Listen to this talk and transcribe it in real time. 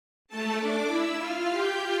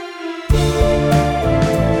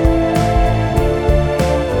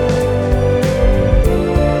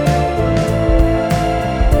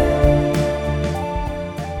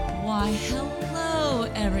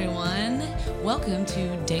Welcome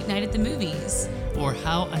to Date Night at the Movies. Or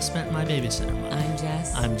How I Spent My Babysitter Money. I'm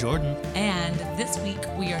Jess. I'm Jordan. And this week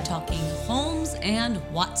we are talking Holmes and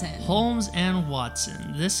Watson. Holmes and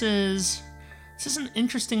Watson. This is an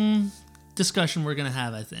interesting discussion we're going to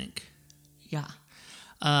have, I think. Yeah.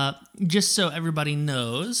 Just so everybody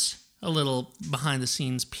knows, a little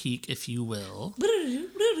behind-the-scenes peek, if you will.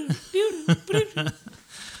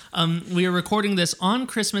 We are recording this on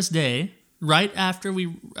Christmas Day, right after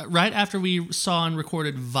we saw and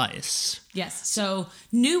recorded Vice. Yes. So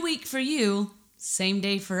new week for you, same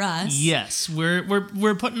day for us. Yes,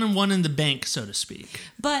 we're putting one in the bank, so to speak.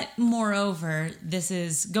 But moreover, this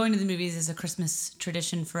is going to the movies is a Christmas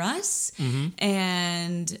tradition for us,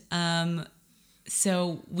 and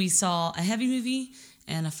so we saw a heavy movie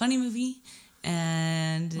and a funny movie,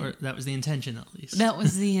 and Or that was the intention, at least. that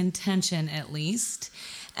was the intention, at least.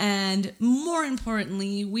 And more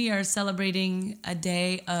importantly, we are celebrating a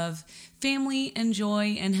day of family and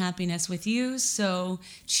joy and happiness with you. So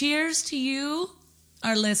cheers to you,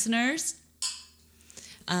 our listeners.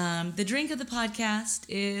 The drink of the podcast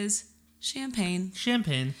is champagne.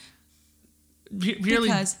 Champagne. Purely,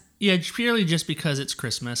 Because? Yeah, purely just because it's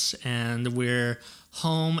Christmas and we're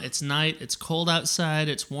home, it's night, it's cold outside,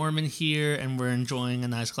 it's warm in here, and we're enjoying a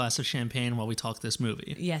nice glass of champagne while we talk this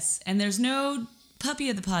movie. Yes, and there's no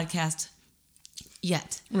puppy of the podcast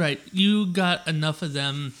yet. Right. You got enough of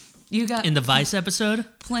them You got in the Vice episode.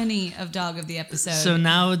 plenty of dog of the episode. So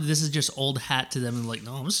now this is just old hat to them and like,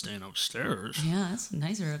 no, I'm staying upstairs. Yeah, it's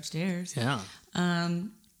nicer upstairs. Yeah.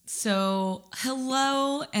 So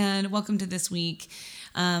hello and welcome to this week.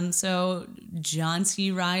 So John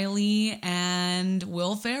C. Reilly and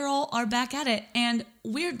Will Ferrell are back at it, and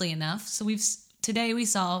weirdly enough, so today we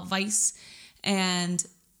saw Vice and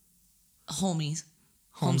Holmes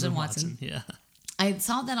and Watson. Yeah. I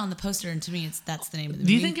saw that on the poster, and to me, that's the name of the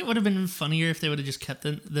Do movie. you think it would have been funnier if they would have just kept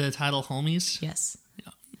the title Homies? Yes.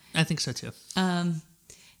 Yeah, I think so too.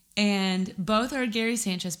 And both are Gary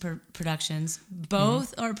Sanchez productions.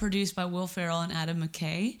 Both are produced by Will Ferrell and Adam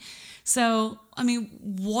McKay. So, I mean,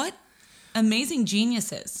 what amazing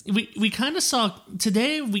geniuses. We kind of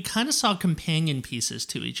saw companion pieces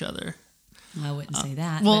to each other. I wouldn't say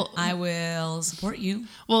that, well- but I will support you.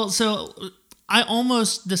 Well, so I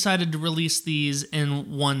almost decided to release these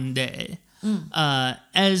in one day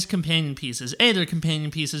as companion pieces. They're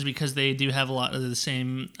companion pieces because they do have a lot of the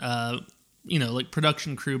same, like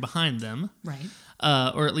production crew behind them. Right.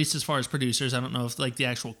 Or at least as far as producers. I don't know if like the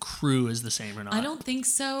actual crew is the same or not. I don't think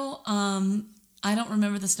so. I don't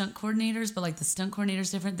remember the stunt coordinators, but like the stunt coordinator's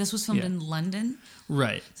different. This was filmed in London,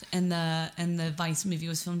 Right. and the Vice movie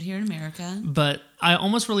was filmed here in America. But I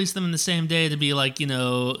almost released them in the same day to be like, we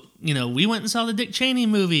went and saw the Dick Cheney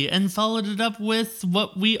movie and followed it up with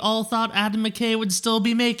what we all thought Adam McKay would still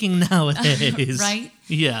be making nowadays. Right?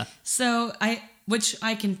 Yeah. So which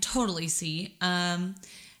I can totally see. And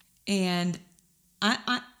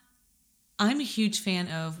I'm a huge fan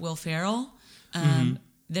of Will Ferrell.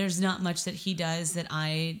 There's not much that he does that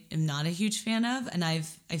I am not a huge fan of, and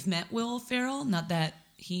I've met Will Ferrell. Not that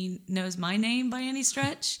he knows my name by any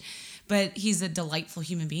stretch, but he's a delightful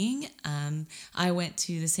human being. I went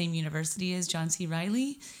to the same university as John C.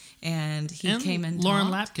 Reilly, and he came and Lauren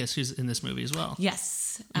talked. Lapkus, who's in this movie as well.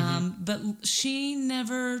 Yes, but she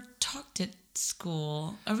never talked at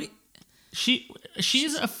school. She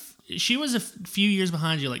was a few years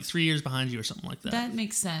behind you, like 3 years behind you or something like that. That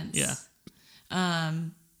makes sense. Yeah.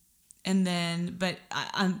 And then, but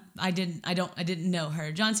I didn't know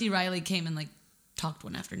her. John C. Reilly came and like talked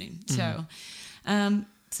one afternoon. So,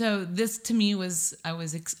 so this to me was I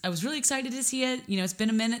was really excited to see it. It's been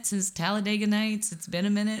a minute since Talladega Nights. It's been a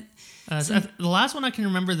minute. The last one I can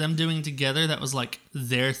remember them doing together that was like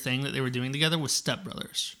their thing that they were doing together was Step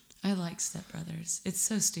Brothers. I like Step Brothers. It's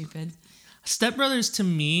so stupid. Step Brothers to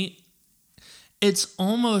me, it's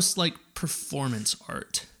almost like performance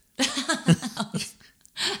art.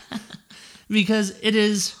 Because it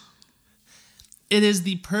is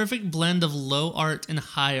the perfect blend of low art and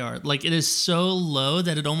high art. Like it is so low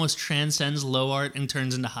that it almost transcends low art and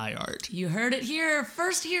turns into high art. You heard it here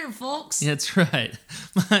first, folks. That's right.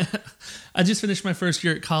 I just finished my first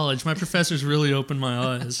year at college. My professors really opened my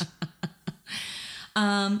eyes.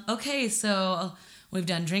 Okay, so we've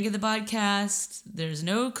done Drink of the Podcast. There's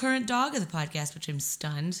no current Dog of the Podcast, which I'm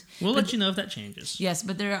stunned. We'll let you know if that changes. Yes,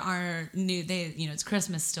 but there are new. It's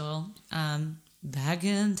Christmas still. Back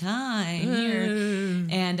in time here,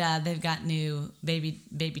 and they've got new baby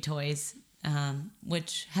toys,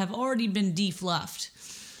 which have already been defluffed.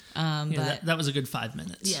 But that was a good 5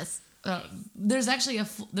 minutes. Yes, there's actually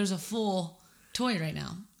there's a full toy right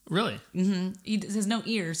now. Really? He has no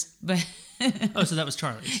ears, but Oh, so that was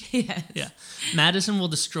Charlie's. yes. Yeah. Madison will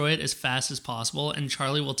destroy it as fast as possible, and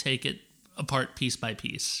Charlie will take it apart piece by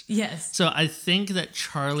piece. Yes. So I think that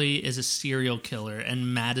Charlie is a serial killer,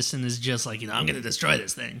 and Madison is just like, I'm going to destroy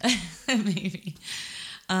this thing. Maybe.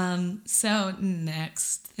 So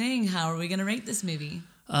next thing, how are we going to rate this movie?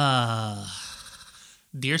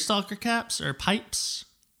 Deerstalker caps or pipes?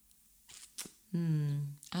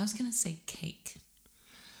 I was going to say cake.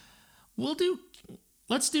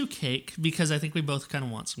 Let's do cake, because I think we both kind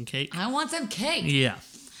of want some cake. I want some cake. Yeah.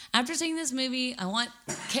 After seeing this movie, I want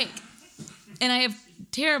cake. And I have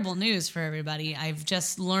terrible news for everybody. I've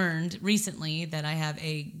just learned recently that I have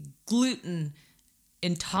a gluten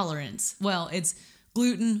intolerance. Well, it's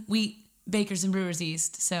gluten, wheat, bakers, and brewers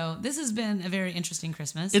yeast. So this has been a very interesting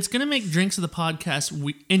Christmas. It's going to make drinks of the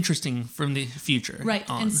podcast interesting from the future. Right.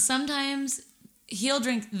 On. And sometimes he'll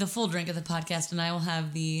drink the full drink of the podcast, and I will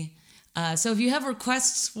have the... so if you have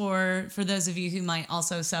requests for those of you who might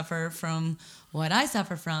also suffer from what I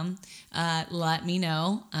suffer from, let me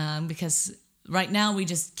know, because right now we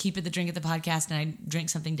just keep it the drink of the podcast, and I drink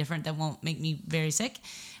something different that won't make me very sick.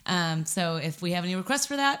 So if we have any requests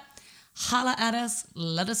for that, holla at us,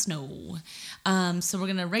 let us know. So we're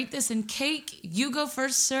going to rate this in cake. You go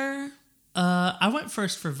first, sir. I went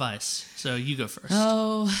first for Vice, so you go first.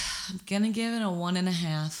 Oh, I'm going to give it a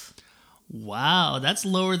 1.5. Wow, that's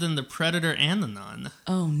lower than The Predator and The Nun.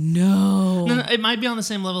 Oh, no. No, it might be on the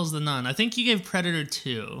same level as The Nun. I think you gave Predator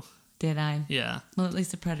 2. Did I? Yeah. Well, at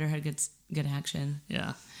least the Predator had good action.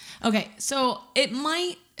 Yeah. Okay, so it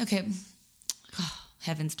might... Okay. Oh,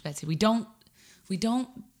 heavens to Betsy. We don't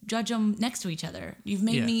judge them next to each other. You've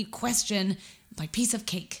made me question my piece of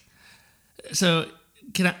cake. So...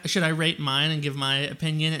 should I rate mine and give my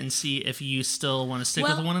opinion and see if you still want to stick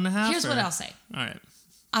with 1.5? Here's what I'll say. All right.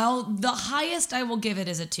 The highest I will give it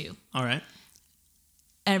is a 2. All right.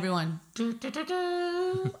 Everyone.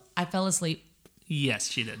 I fell asleep. Yes,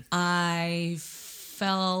 she did. I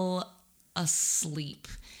fell asleep.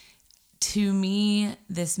 To me,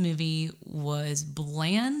 this movie was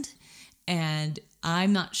bland, and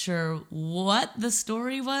I'm not sure what the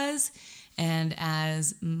story was. And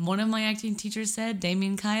as one of my acting teachers said,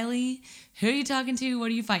 Damien Kiley, who are you talking to? What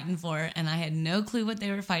are you fighting for? And I had no clue what they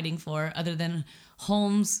were fighting for other than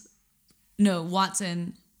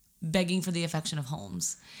Watson begging for the affection of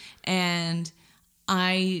Holmes. And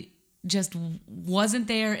I just wasn't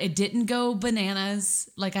there. It didn't go bananas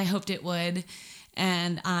like I hoped it would.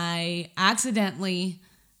 And I accidentally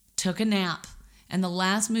took a nap. And the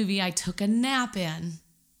last movie I took a nap in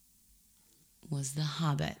was The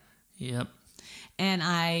Hobbit. Yep. And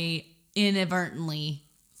I inadvertently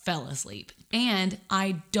fell asleep. And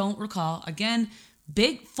I don't recall, again,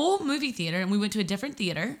 big, full movie theater, and we went to a different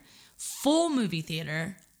theater, full movie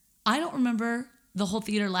theater. I don't remember the whole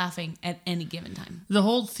theater laughing at any given time. The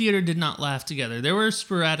whole theater did not laugh together. There were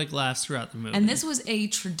sporadic laughs throughout the movie. And this was a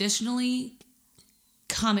traditionally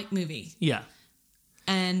comic movie. Yeah.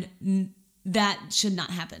 And that should not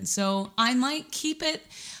happen. So I might keep it...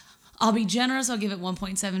 I'll be generous. I'll give it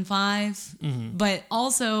 1.75. Mm-hmm. But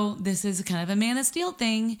also, this is kind of a Man of Steel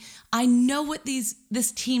thing. I know what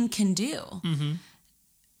this team can do. Mm-hmm.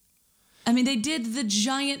 I mean, they did the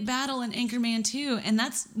giant battle in Anchorman 2, and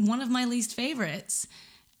that's one of my least favorites.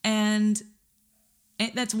 And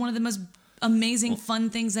that's one of the most amazing, fun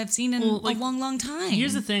things I've seen in a long, long time.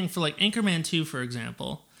 Here's the thing. For like Anchorman 2, for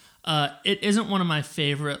example, it isn't one of my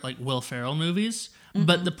favorite like Will Ferrell movies. Mm-hmm.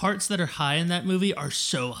 But the parts that are high in that movie are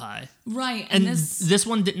so high. Right. And this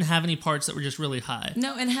one didn't have any parts that were just really high.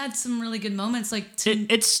 No, it had some really good moments.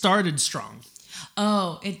 It started strong.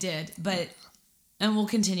 Oh, it did. And we'll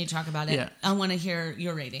continue to talk about it. Yeah. I want to hear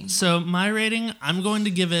your rating. So my rating, I'm going to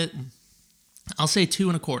give it, I'll say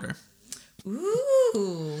 2.25.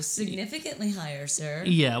 Ooh, significantly higher, sir.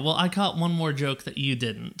 Yeah, well, I caught one more joke that you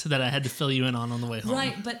didn't, that I had to fill you in on the way home.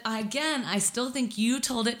 Right, but again, I still think you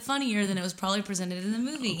told it funnier than it was probably presented in the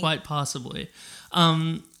movie. Quite possibly.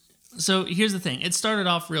 So here's the thing. It started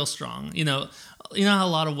off real strong. You know how a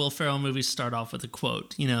lot of Will Ferrell movies start off with a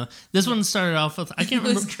quote? This one started off with, I can't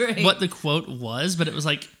remember what the quote was, but it was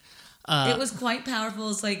like... it was quite powerful.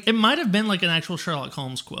 It's like... It might have been like an actual Sherlock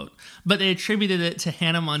Holmes quote, but they attributed it to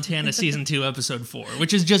Hannah Montana Season 2, Episode 4,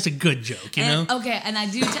 which is just a good joke, you know? Okay, and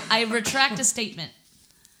I retract a statement.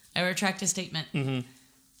 Mm-hmm.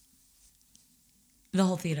 The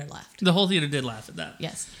whole theater laughed. The whole theater did laugh at that.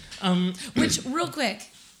 Yes. Which, real quick...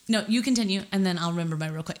 No, you continue, and then I'll remember my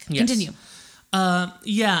real quick. Yes. Continue.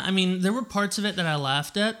 Yeah, I mean, there were parts of it that I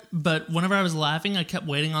laughed at, but whenever I was laughing, I kept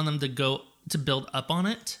waiting on them to build up on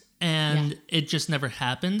it. And it just never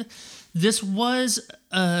happened. This was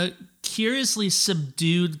a curiously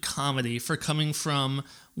subdued comedy for coming from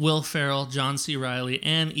Will Ferrell, John C. Reilly,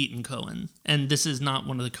 and Ethan Coen. And this is not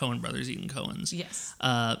one of the Coen brothers, Ethan Coen's. Yes.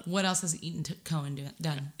 What else has Ethan Coen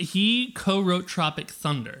done? He co-wrote Tropic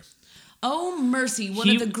Thunder. Oh, mercy. One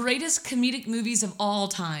of the greatest comedic movies of all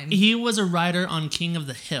time. He was a writer on King of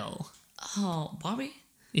the Hill. Oh, Bobby?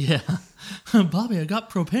 Yeah. Bobby, I got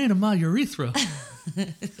propane in my urethra.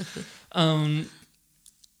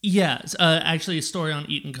 Yeah, actually a story on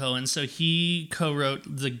Ethan Coen. So he co-wrote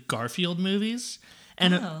the Garfield movies.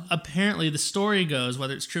 And apparently the story goes,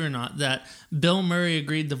 whether it's true or not, that Bill Murray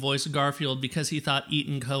agreed to voice Garfield because he thought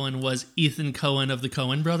Ethan Coen was Ethan Coen of the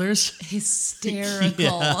Coen brothers. Hysterical.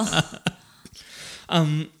 Yeah.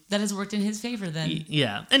 That has worked in his favor then.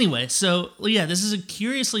 Yeah. Anyway, so yeah, this is a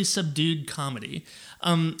curiously subdued comedy.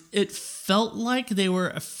 It felt like they were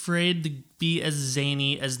afraid to be as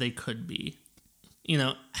zany as they could be. You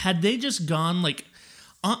know, had they just gone like,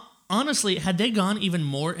 honestly, had they gone even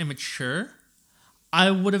more immature, I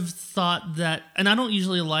would have thought that, and I don't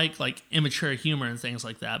usually like immature humor and things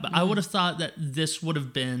like that, but I would have thought that this would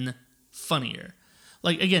have been funnier.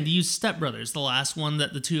 Like, again, to use Step Brothers, the last one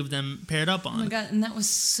that the two of them paired up on. Oh my God, and that was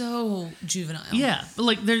so juvenile. Yeah, but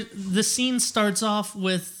like the scene starts off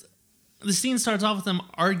with them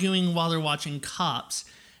arguing while they're watching Cops,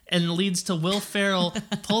 and leads to Will Ferrell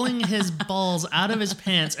pulling his balls out of his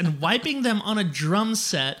pants and wiping them on a drum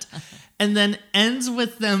set, and then ends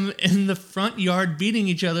with them in the front yard beating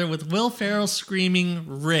each other with Will Ferrell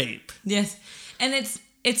screaming rape. Yes, and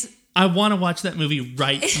it's. I want to watch that movie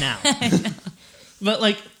right now. I know. But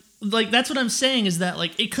like that's what I'm saying is that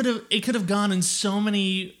like it could have gone in so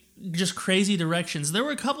many just crazy directions. There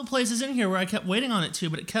were a couple places in here where I kept waiting on it too,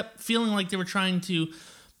 but it kept feeling like they were trying to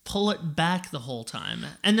pull it back the whole time.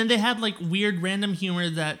 And then they had like weird random humor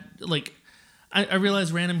that like I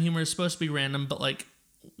realize random humor is supposed to be random, but like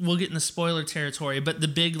we'll get in the spoiler territory. But the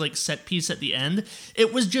big like set piece at the end,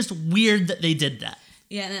 it was just weird that they did that.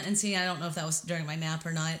 Yeah, and see, I don't know if that was during my nap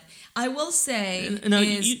or not. I will say, no,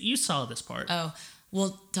 you saw this part. Oh,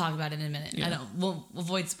 we'll talk about it in a minute. Yeah. We'll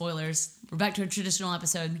avoid spoilers. We're back to a traditional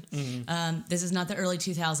episode. Mm-hmm. This is not the early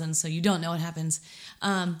 2000s, so you don't know what happens.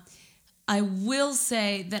 I will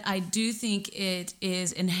say that I do think it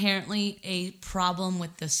is inherently a problem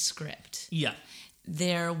with the script. Yeah.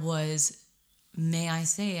 There was, may I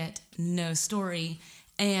say it, no story,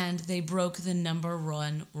 and they broke the number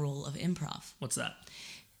one rule of improv. What's that?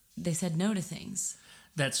 They said no to things.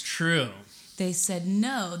 That's true. They said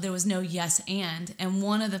no. There was no yes and. And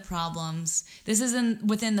one of the problems, this isn't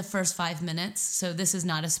within the first 5 minutes, so this is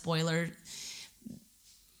not a spoiler.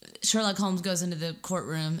 Sherlock Holmes goes into the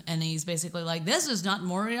courtroom and he's basically like, this is not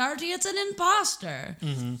Moriarty, it's an imposter.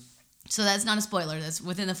 Mm-hmm. So that's not a spoiler. That's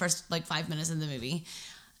within the first 5 minutes of the movie.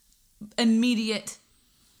 Immediate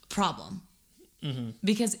problem. Mm-hmm.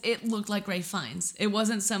 Because it looked like Ralph Fiennes. It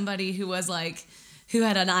wasn't somebody who was who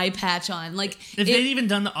had an eye patch on. If they'd even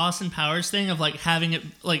done the Austin Powers thing of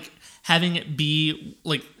having it be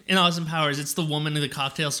in Austin Powers, it's the woman in the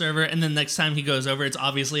cocktail server, and then next time he goes over, it's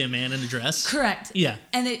obviously a man in a dress. Correct. Yeah.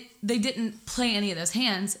 And they didn't play any of those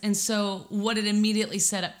hands, and so what it immediately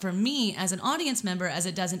set up for me as an audience member, as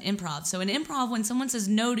it does in improv. So in improv, when someone says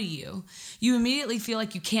no to you, you immediately feel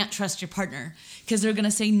like you can't trust your partner because they're going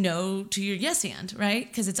to say no to your yes and, right?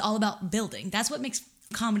 Because it's all about building. That's what makes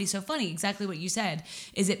comedy so funny. Exactly what you said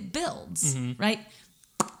is it builds, mm-hmm. right?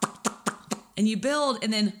 And you build,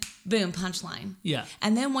 and then boom, punchline. Yeah.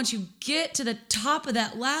 And then once you get to the top of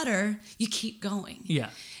that ladder, you keep going. Yeah.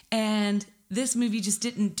 And this movie just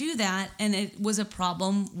didn't do that, and it was a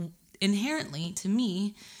problem inherently to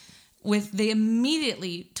me with they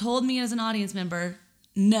immediately told me as an audience member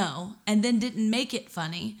no, and then didn't make it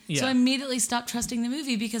funny. Yeah. So I immediately stopped trusting the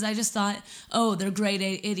movie because I just thought, oh, they're grade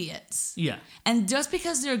A idiots. Yeah. And just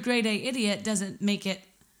because they're a grade A idiot doesn't make it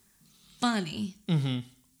funny. Mm-hmm.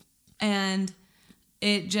 And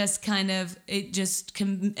it just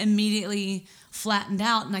immediately flattened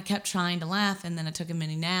out, and I kept trying to laugh, and then I took a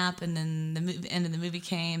mini nap, and then the end of the movie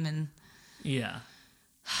came, and yeah.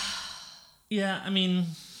 Yeah, I mean,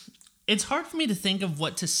 it's hard for me to think of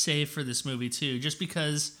what to say for this movie too, just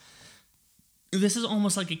because this is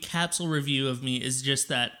almost like a capsule review of me, is just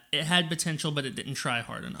that it had potential, but it didn't try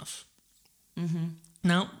hard enough. Mm-hmm.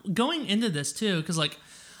 Now, going into this too, because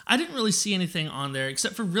I didn't really see anything on there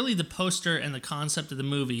except for really the poster and the concept of the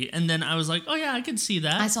movie. And then I was like, oh yeah, I could see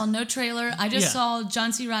that. I saw no trailer. I just saw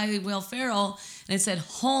John C. Reilly, Will Ferrell, and it said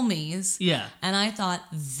Homies. Yeah. And I thought,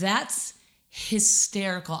 that's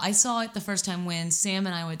hysterical. I saw it the first time when Sam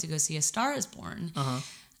and I went to go see A Star Is Born. Uh-huh.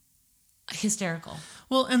 Hysterical.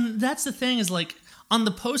 Well, and that's the thing is on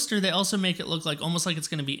the poster, they also make it look like almost like it's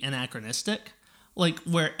going to be anachronistic, like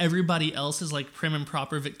where everybody else is like prim and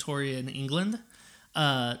proper Victorian England.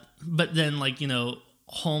 But then like,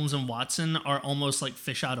 Holmes and Watson are almost like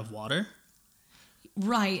fish out of water.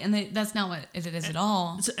 Right. And that's not what it is at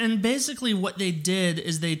all. And basically what they did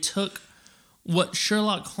is they took what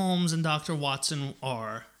Sherlock Holmes and Dr. Watson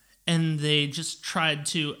are, and they just tried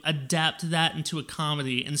to adapt that into a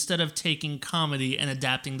comedy instead of taking comedy and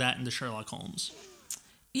adapting that into Sherlock Holmes.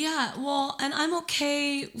 Yeah, well, and I'm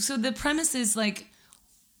okay. So the premise is like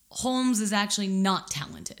Holmes is actually not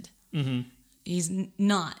talented. Mm-hmm. He's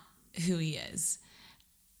not who he is.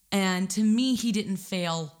 And to me, he didn't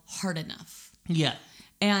fail hard enough. Yeah.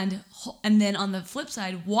 And then on the flip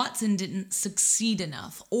side, Watson didn't succeed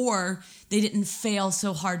enough, or they didn't fail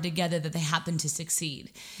so hard together that they happened to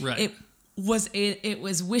succeed. Right. It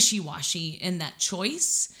was wishy-washy in that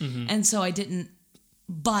choice, and so I didn't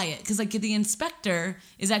buy it because like the inspector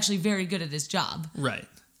is actually very good at his job. Right.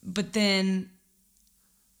 But then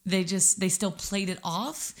they still played it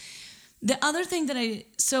off. The other thing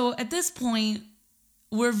so at this point,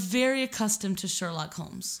 we're very accustomed to Sherlock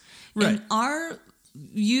Holmes. Right. In our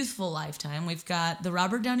youthful lifetime, we've got the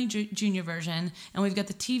Robert Downey Jr. version, and we've got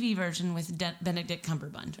the TV version with Benedict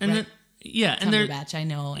Cumberbatch. And right? and Cumberbatch, I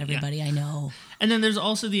know, everybody, yeah. I know. And then there's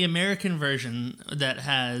also the American version that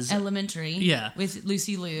has Elementary, yeah, with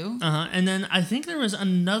Lucy Liu. And then I think there's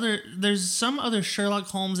some other Sherlock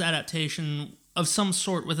Holmes adaptation of some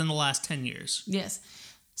sort within the last 10 years. Yes.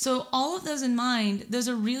 So all of those in mind, those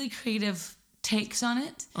are really creative takes on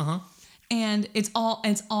it. And it's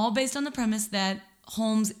all based on the premise that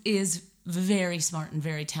Holmes is very smart and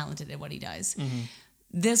very talented at what he does.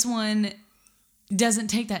 This one doesn't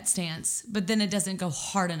take that stance, but then it doesn't go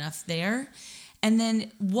hard enough there. And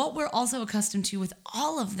then what we're also accustomed to with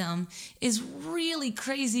all of them is really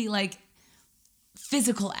crazy, like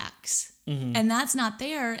physical acts. And that's not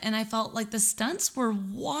there. And I felt like the stunts were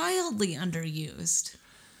wildly underused.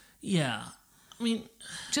 Yeah. I mean,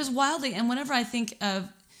 just wildly. And whenever I think of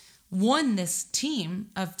this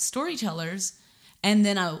team of storytellers and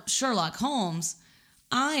then a Sherlock Holmes,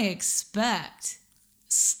 I expect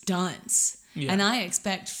stunts. Yeah. And I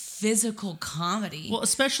expect physical comedy. Well,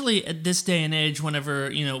 especially at this day and age, whenever,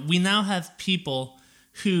 we now have people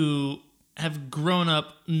who have grown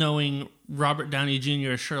up knowing Robert Downey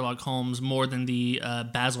Jr. as Sherlock Holmes more than the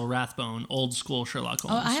Basil Rathbone, old school Sherlock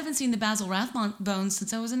Holmes. Oh, I haven't seen the Basil Rathbone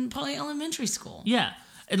since I was in probably elementary school. Yeah.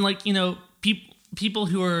 And like, people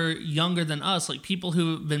who are younger than us, like people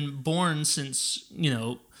who have been born since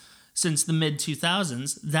the mid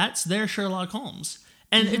 2000s, that's their Sherlock Holmes.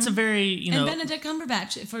 And it's a very, And Benedict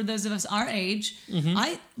Cumberbatch, for those of us our age,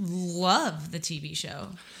 I love the TV show.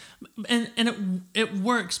 And it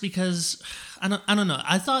works because I don't know.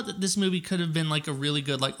 I thought that this movie could have been like a really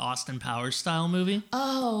good like Austin Powers style movie.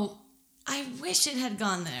 Oh, I wish it had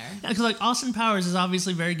gone there. Yeah, because like Austin Powers is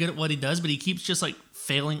obviously very good at what he does, but he keeps just like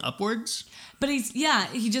failing upwards. But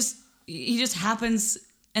he just happens,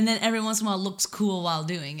 and then every once in a while looks cool while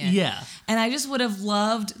doing it. Yeah. And I just would have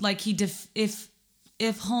loved like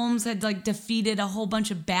if Holmes had like defeated a whole bunch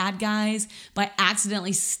of bad guys by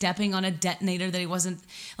accidentally stepping on a detonator that he wasn't,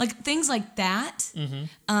 like things like that.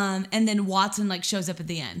 And then Watson like shows up at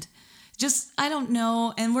the end. Just, I don't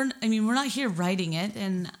know. And we're not here writing it,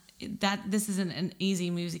 and this isn't an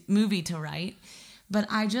easy movie to write, but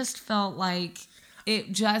I just felt like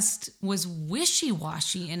it just was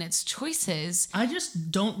wishy-washy in its choices. I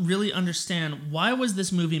just don't really understand, why was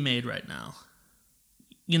this movie made right now?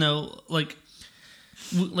 Again,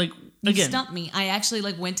 you stumped me. I actually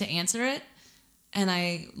went to answer it, and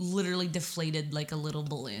I literally deflated like a little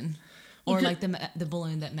balloon, or like the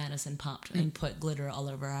balloon that Madison popped and put glitter all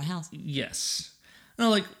over our house. Yes.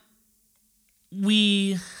 No,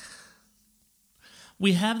 we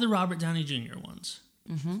have the Robert Downey Jr. ones.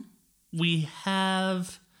 We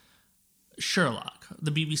have Sherlock,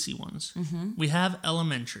 the BBC ones. We have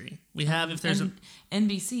Elementary. We have if there's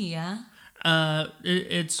NBC, yeah.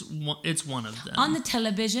 It's one of them on the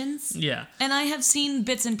televisions. Yeah, and I have seen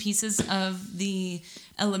bits and pieces of the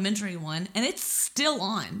Elementary one, and it's still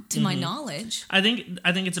on to my knowledge. I think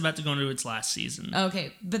it's about to go into its last season.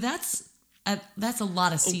 Okay, but that's a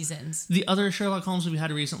lot of seasons. The other Sherlock Holmes we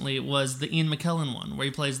had recently was the Ian McKellen one, where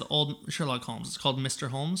he plays the old Sherlock Holmes. It's called Mr.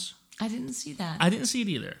 Holmes. I didn't see that. I didn't see it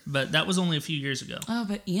either, but that was only a few years ago. Oh,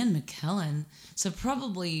 but Ian McKellen, so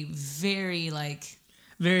probably very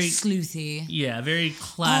sleuthy. Yeah, very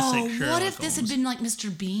classic Sherlock what if Holmes. this had been like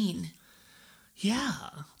Mr. Bean? Yeah.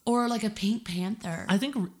 Or like a Pink Panther. I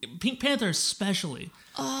think Pink Panther especially.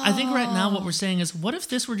 Oh. I think right now what we're saying is, what if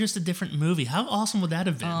this were just a different movie? How awesome would that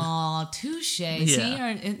have been? Oh, touche. Yeah. See,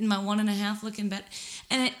 my 1.5 looking better.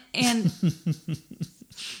 And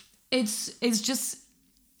it's just,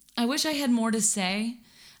 I wish I had more to say.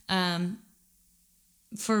 I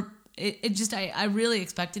really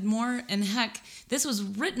expected more. And heck, this was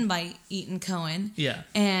written by Ethan Coen. Yeah.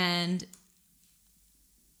 And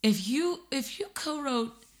if you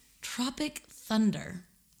co-wrote Tropic Thunder,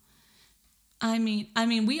 I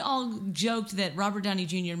mean, we all joked that Robert Downey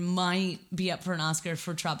Jr. might be up for an Oscar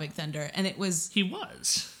for Tropic Thunder, and he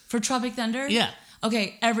was for Tropic Thunder. Yeah.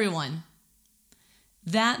 Okay, everyone,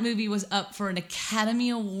 that movie was up for an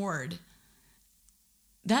Academy Award.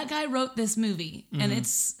 That guy wrote this movie, and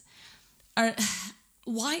it's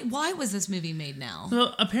why was this movie made now?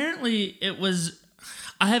 Well, apparently it was.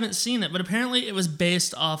 I haven't seen it, but apparently it was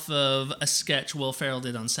based off of a sketch Will Ferrell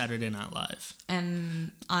did on Saturday Night Live.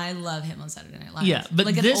 And I love him on Saturday Night Live. Yeah, but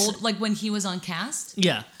like when he was on Cast?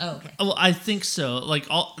 Yeah. Oh, okay. Well, I think so. Like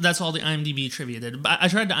that's all the IMDb trivia did. But I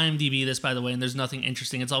tried to IMDb this, by the way, and there's nothing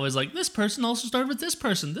interesting. It's always like, this person also starred with this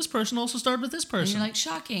person. This person also starred with this person. And you're like,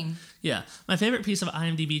 shocking. Yeah. My favorite piece of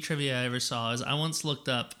IMDb trivia I ever saw is I once looked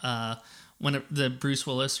up the Bruce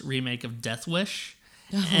Willis remake of Death Wish.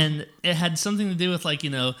 And it had something to do with like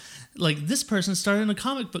this person started in a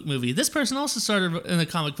comic book movie. This person also started in a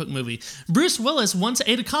comic book movie. Bruce Willis once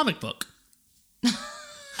ate a comic book. And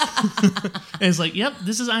it's like, yep,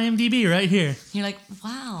 this is IMDb right here. You're like,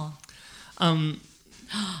 wow.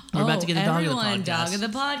 We're about to get a dog of the podcast. Dog of the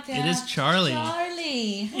podcast. It is Charlie.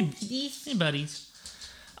 Charlie. Hey buddies.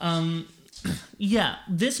 Yeah,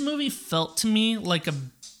 this movie felt to me like a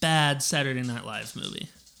bad Saturday Night Live movie.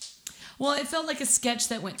 Well, it felt like a sketch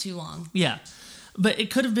that went too long. Yeah, but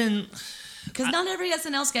it could have been... Because not every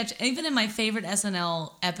SNL sketch, even in my favorite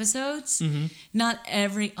SNL episodes, not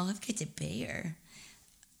every... Oh, I've got a bear.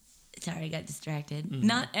 Sorry, I got distracted. Mm-hmm.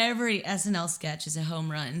 Not every SNL sketch is a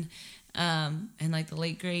home run. And like the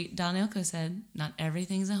late, great Don Ilko said, not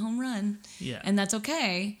everything's a home run. Yeah. And that's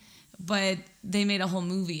okay, but they made a whole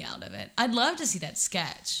movie out of it. I'd love to see that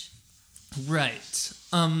sketch. Right.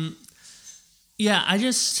 Yeah,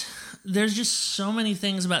 there's just so many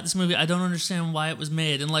things about this movie I don't understand why it was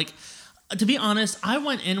made. And like, to be honest, I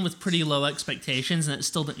went in with pretty low expectations and it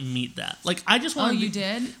still didn't meet that. Like, I just wanted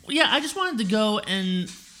did? Yeah, I just wanted to go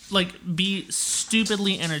and like be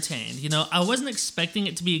stupidly entertained. I wasn't expecting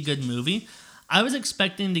it to be a good movie. I was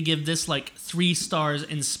expecting to give this like 3 stars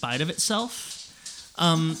in spite of itself.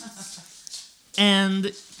 And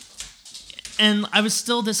I was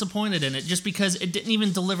still disappointed in it just because it didn't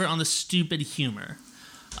even deliver on the stupid humor.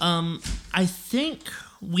 I think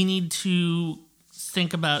we need to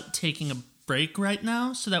think about taking a break right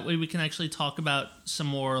now so that way we can actually talk about some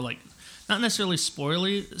more, like, not necessarily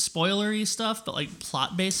spoilery stuff, but like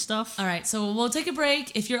plot-based stuff. All right, so we'll take a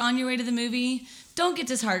break. If you're on your way to the movie, don't get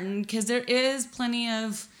disheartened because there is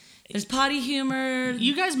there's potty humor.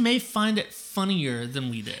 You guys may find it funnier than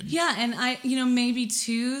we did. Yeah, and maybe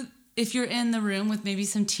too, if you're in the room with maybe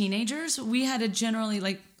some teenagers, we had a generally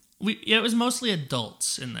like... it was mostly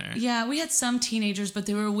adults in there. Yeah, we had some teenagers, but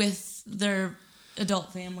they were with their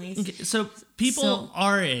adult families. Okay, so people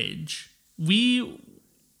our age, when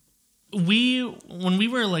we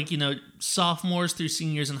were like, sophomores through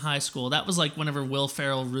seniors in high school, that was like whenever Will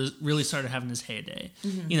Ferrell really started having his heyday.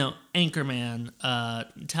 Mm-hmm. Anchorman,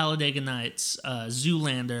 Talladega Nights,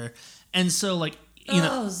 Zoolander. And so like,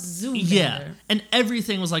 Zoolander. Yeah, and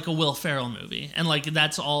everything was like a Will Ferrell movie, and like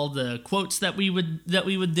that's all the quotes that we would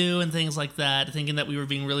do and things like that, thinking that we were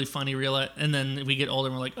being really funny, and then we get older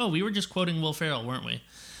and we're like, oh, we were just quoting Will Ferrell, weren't we?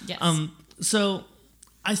 Yes. So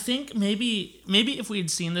I think maybe if we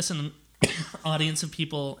had seen this in an audience of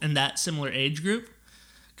people in that similar age group,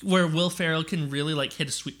 where Will Ferrell can really like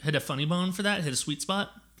hit a funny bone for that, hit a sweet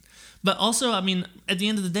spot. But also, I mean, at the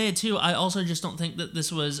end of the day, too, I also just don't think that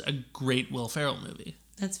this was a great Will Ferrell movie.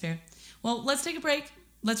 That's fair. Well, let's take a break.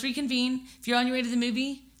 Let's reconvene. If you're on your way to the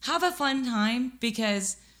movie, have a fun time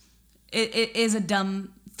because it is a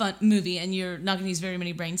dumb, fun movie and you're not going to use very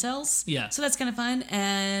many brain cells. Yeah. So that's kind of fun.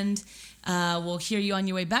 And we'll hear you on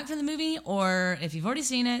your way back from the movie, or if you've already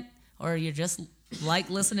seen it, or you're just like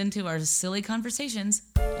listening to our silly conversations,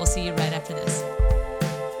 we'll see you right after this.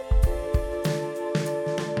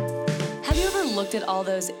 Looked at all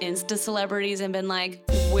those Insta celebrities and been like,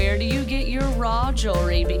 where do you get your raw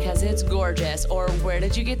jewelry because it's gorgeous? Or where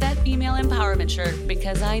did you get that female empowerment shirt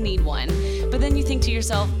because I need one? But then you think to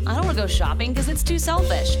yourself, I don't want to go shopping because it's too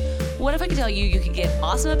selfish. What if I could tell you could get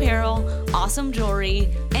awesome apparel, awesome jewelry,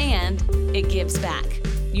 and it gives back?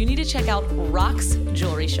 you need to check out Rox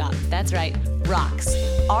Jewelry Shop. That's right, Rox,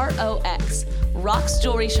 R-O-X. Rox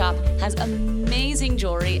Jewelry Shop has amazing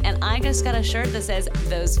jewelry, and I just got a shirt that says,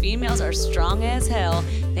 "Those females are strong as hell."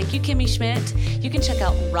 Thank you, Kimmy Schmidt. You can check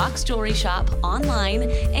out Rox Jewelry Shop online,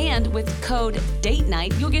 and with code DATE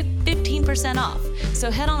NIGHT, you'll get 15% off. So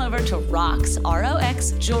head on over to Rox,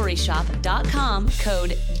 R-O-X, jewelryshop.com,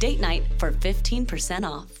 code DATE NIGHT for 15%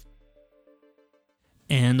 off.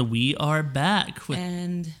 And we are back with...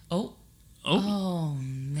 Oh,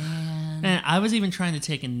 man. And I was even trying to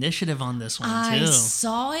take initiative on this one, too. I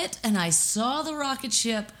saw it, and I saw the rocket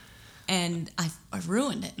ship, and I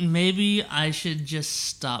ruined it. Maybe I should just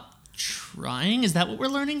stop trying? Is that what we're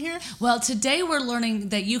learning here? Well, today we're learning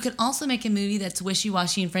that you can also make a movie that's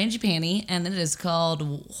wishy-washy and frangipani, and it is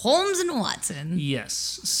called Holmes and Watson.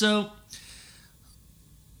 Yes. So,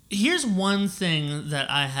 here's one thing that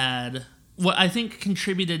I had... What I think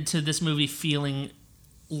contributed to this movie feeling...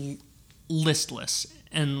 listless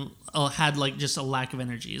and had like just a lack of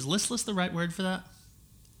energy. Is listless the right word for that?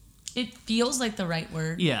 It feels like the right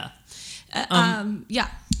word. Yeah. Yeah.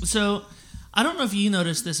 So I don't know if you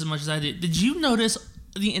noticed this as much as I did. Did you notice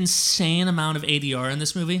the insane amount of ADR in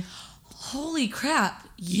this movie? Holy crap.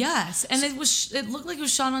 Yes. And it looked like it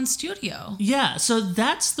was shot on studio. Yeah, so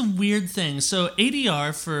that's the weird thing. So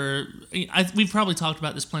ADR we've probably talked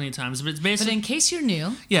about this plenty of times, but it's basically... But in case you're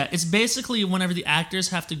new... Yeah, it's basically whenever the actors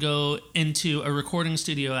have to go into a recording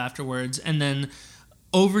studio afterwards and then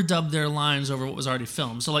overdub their lines over what was already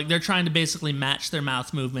filmed. So like they're trying to basically match their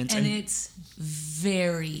mouth movements. And it's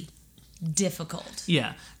very difficult.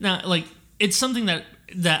 Yeah. Now, like, it's something that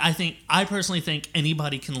I personally think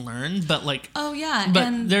anybody can learn, but like... Oh, yeah.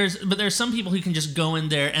 But there's some people who can just go in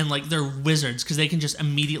there and like they're wizards because they can just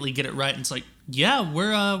immediately get it right. And it's like, yeah,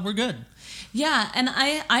 we're good. Yeah, and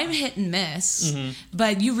I'm hit and miss,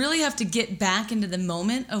 but you really have to get back into the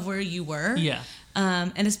moment of where you were. Yeah.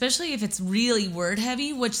 And especially if it's really word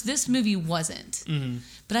heavy, which this movie wasn't. Mm-hmm.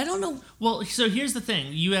 But I don't know. Well, so here's the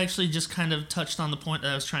thing. You actually just kind of touched on the point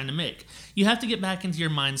that I was trying to make. You have to get back into your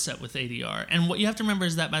mindset with ADR. And what you have to remember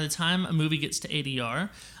is that by the time a movie gets to ADR,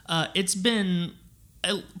 it's been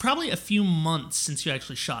probably a few months since you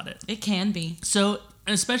actually shot it. It can be. So,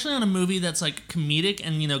 especially on a movie that's like comedic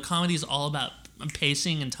and, comedy is all about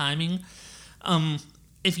pacing and timing.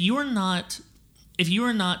 If you are not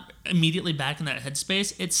immediately back in that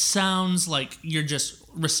headspace, it sounds like you're just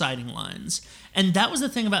reciting lines. And that was the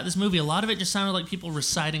thing about this movie. A lot of it just sounded like people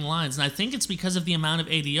reciting lines. And I think it's because of the amount of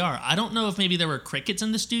ADR. I don't know if maybe there were crickets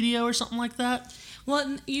in the studio or something like that.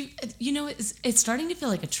 Well, it's starting to feel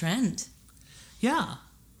like a trend. Yeah.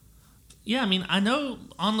 Yeah, I mean, I know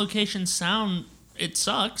on-location sound, it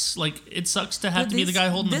sucks. Like, it sucks to have to be the guy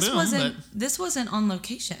holding the boom. This wasn't on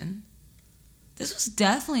location. This was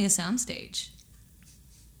definitely a soundstage.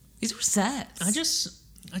 These were sets. I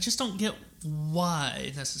just don't get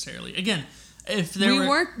why necessarily. Again, if we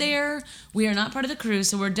weren't there, we are not part of the crew,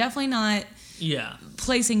 so we're definitely not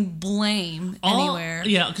placing blame anywhere.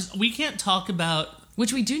 Yeah, because we can't talk about...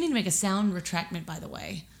 Which we do need to make a sound retractment, by the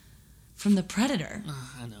way, from The Predator.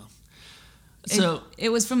 I know. So it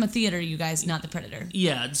was from a theater, you guys, not The Predator.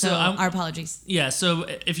 Yeah. So our apologies. Yeah, so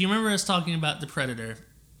if you remember us talking about The Predator,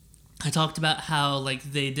 I talked about how like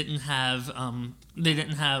they didn't have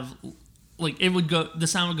like the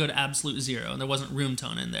sound would go to absolute zero and there wasn't room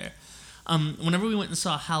tone in there. Whenever we went and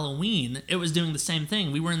saw Halloween, it was doing the same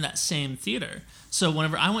thing. We were in that same theater. So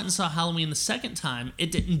whenever I went and saw Halloween the second time,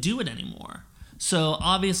 it didn't do it anymore. So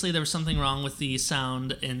obviously there was something wrong with the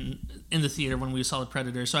sound in the theater when we saw The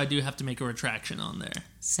Predator. So I do have to make a retraction on there.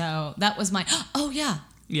 So that was my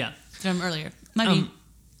yeah from earlier.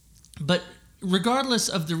 But regardless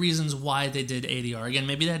of the reasons why they did ADR, again,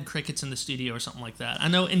 maybe they had crickets in the studio or something like that. I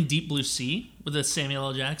know in Deep Blue Sea with the Samuel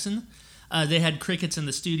L. Jackson, they had crickets in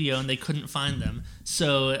the studio and they couldn't find them.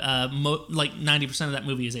 So like 90% of that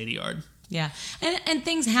movie is ADR'd. Yeah, and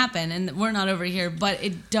things happen, and we're not over here, but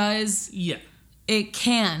it does. Yeah. It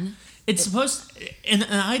can. It's supposed... In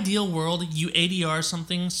an ideal world, you ADR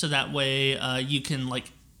something so that way you can,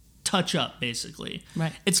 like, touch up, basically.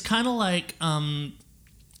 Right. It's kind of like...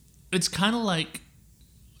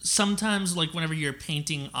 sometimes, like, whenever you're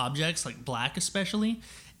painting objects, like black especially,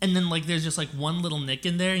 and then, like, there's just, like, one little nick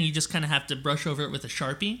in there, and you just kind of have to brush over it with a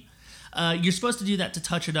Sharpie. You're supposed to do that to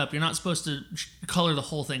touch it up. You're not supposed to color the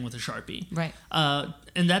whole thing with a Sharpie. Right.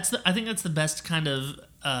 And I think that's the best kind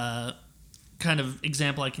of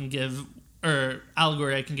example I can give, or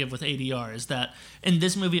allegory I can give with ADR, is that in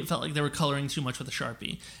this movie it felt like they were coloring too much with a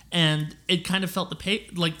Sharpie, and it kind of felt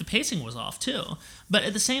like the pacing was off too. But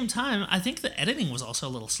at the same time, I think the editing was also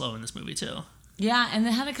a little slow in this movie too. Yeah, and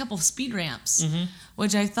they had a couple of speed ramps,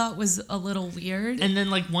 which I thought was a little weird. And then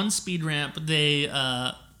like one speed ramp, they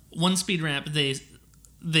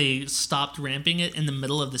stopped ramping it in the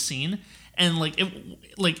middle of the scene. And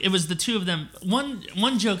it was the two of them.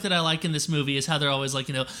 One joke that I like in this movie is how they're always like,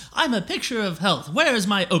 I'm a picture of health. Where is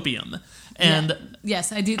my opium? And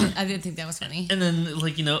yes, I did think that was funny. And then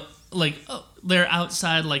they're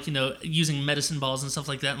outside using medicine balls and stuff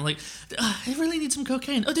like that. And I really need some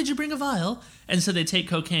cocaine. Oh, did you bring a vial? And so they take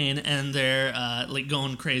cocaine and they're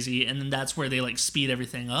going crazy. And then that's where they speed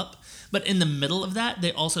everything up. But in the middle of that,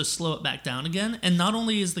 they also slow it back down again. And not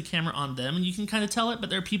only is the camera on them, and you can kind of tell it, but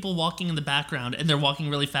there are people walking in the background, and they're walking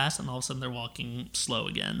really fast, and all of a sudden they're walking slow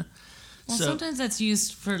again. Well, sometimes that's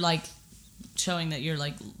used for, showing that you're,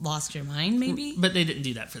 lost your mind, maybe? But they didn't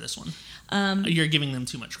do that for this one. You're giving them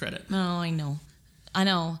too much credit. Oh, I know.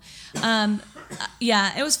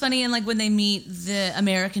 Yeah, it was funny. And, when they meet the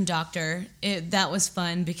American doctor, that was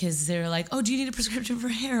fun because they were like, oh, do you need a prescription for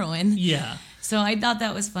heroin? Yeah. So I thought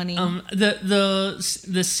that was funny.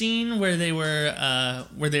 The scene where they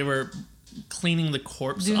were cleaning the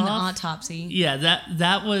corpse doing off, the autopsy. Yeah,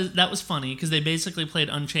 that was funny because they basically played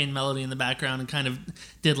Unchained Melody in the background and kind of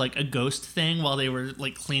did a ghost thing while they were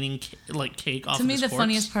cleaning cake off. To me, the corpse.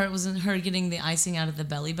 Funniest part was her getting the icing out of the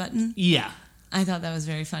belly button. Yeah, I thought that was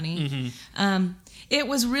very funny. Mm-hmm. It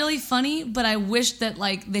was really funny, but I wish that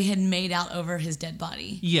they had made out over his dead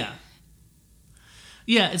body. Yeah.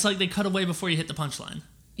 Yeah, it's like they cut away before you hit the punchline.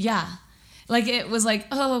 Yeah. It was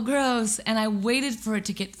oh, gross. And I waited for it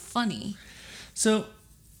to get funny. So,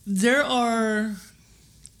 there's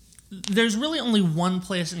really only one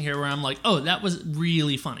place in here where I'm like, oh, that was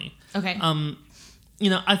really funny. Okay. I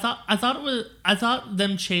thought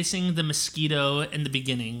them chasing the mosquito in the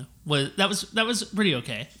beginning was pretty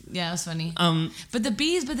okay. Yeah, it was funny. But the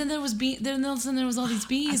bees, but then there was there was all these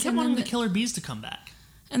bees. I kept wanting the killer bees to come back.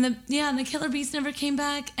 And the killer bees never came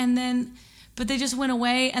back, but they just went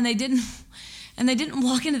away, and they didn't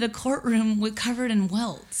walk into the courtroom covered in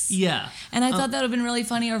welts. Yeah, and I thought that would have been really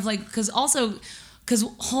funny, or because Watson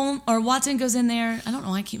goes in there. I don't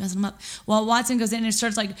know why I keep messing him up. While Watson goes in and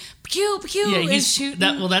starts pew pew and shooting.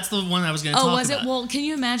 That's the one I was going to talk about. Oh, was it? Well, can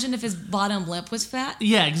you imagine if his bottom lip was fat?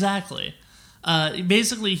 Yeah, exactly.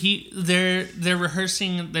 Basically, they're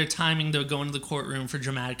rehearsing their timing to go into the courtroom for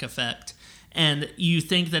dramatic effect. And you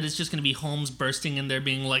think that it's just going to be Holmes bursting in there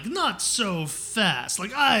being not so fast,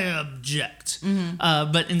 I object.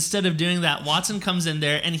 Mm-hmm. But instead of doing that, Watson comes in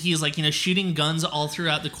there and he's shooting guns all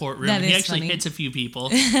throughout the courtroom. That he is actually funny. Hits a few people.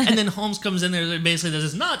 And then Holmes comes in there and basically does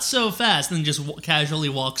this, not so fast, and then just casually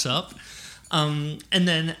walks up. And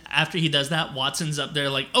then after he does that, Watson's up there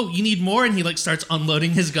oh, you need more? And he starts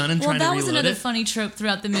unloading his gun and trying to reload it. Well, that was another funny trope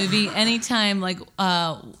throughout the movie. Anytime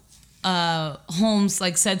Holmes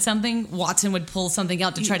said something, Watson would pull something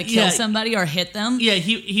out to try to kill somebody or hit them. Yeah,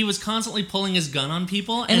 he was constantly pulling his gun on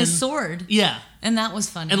people and his sword. Yeah, and that was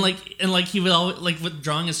funny. And he would always with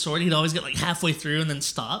drawing his sword, he'd always get halfway through and then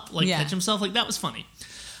stop, catch himself. That was funny.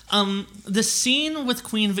 The scene with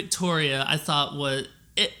Queen Victoria, I thought was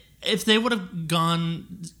if they would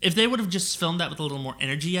have just filmed that with a little more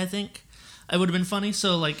energy, I think it would have been funny.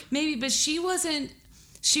 So maybe, but she wasn't.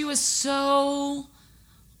 She was so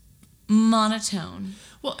monotone.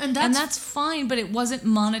 Well, and that's fine, but it wasn't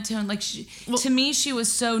monotone. To me, she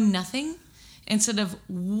was so nothing instead of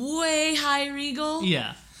way high regal.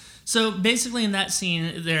 Yeah. So basically, in that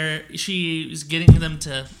scene, she's getting them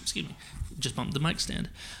to. Excuse me, just bumped the mic stand.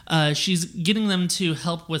 She's getting them to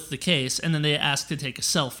help with the case, and then they ask to take a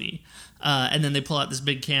selfie. And then they pull out this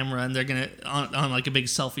big camera, and they're gonna on a big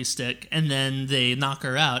selfie stick, and then they knock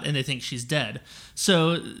her out, and they think she's dead.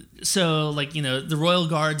 So the royal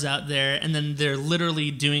guard's out there, and then they're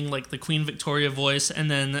literally doing the Queen Victoria voice,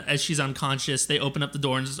 and then as she's unconscious, they open up the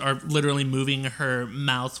door and are literally moving her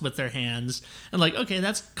mouth with their hands, and okay,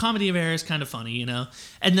 that's comedy of errors, kind of funny,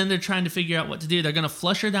 And then they're trying to figure out what to do. They're gonna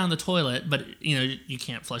flush her down the toilet, but you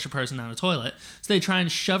can't flush a person down a toilet, so they try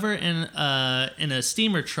and shove her in a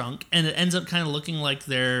steamer trunk, and it ends up kind of looking like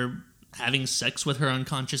they're having sex with her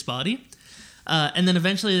unconscious body. And then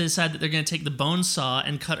eventually they decide that they're going to take the bone saw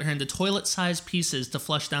and cut her into toilet-sized pieces to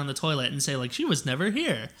flush down the toilet and say, she was never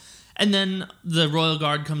here. And then the royal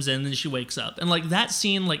guard comes in and she wakes up. And, that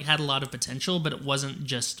scene, had a lot of potential, but it wasn't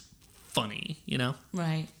just funny,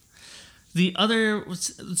 Right.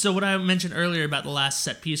 So what I mentioned earlier about the last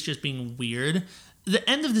set piece just being weird, the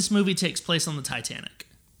end of this movie takes place on the Titanic.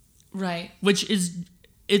 Right. Which is...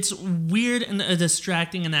 It's weird and a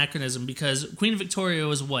distracting anachronism because Queen Victoria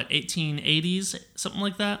was 1880s, something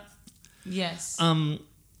like that? Yes.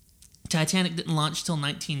 Titanic didn't launch till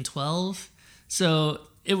 1912. So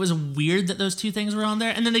it was weird that those two things were on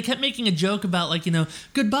there. And then they kept making a joke about, like,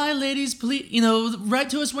 goodbye, ladies, please, write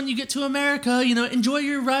to us when you get to America, enjoy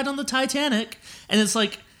your ride on the Titanic. And it's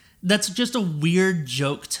like, that's just a weird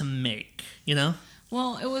joke to make,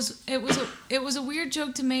 Well, it was a weird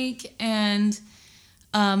joke to make, and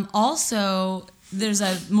also there's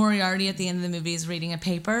a Moriarty at the end of the movie is reading a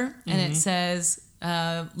paper, and it says,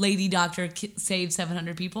 "Lady Doctor saved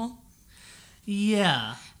 700 people."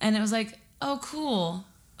 Yeah, and it was like, oh, cool.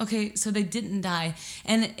 Okay, so they didn't die,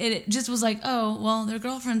 and it just was like, oh, well, their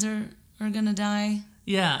girlfriends are gonna die.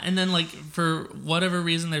 Yeah, and then, like, for whatever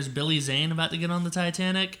reason, there's Billy Zane about to get on the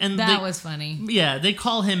Titanic. And that was funny. Yeah, they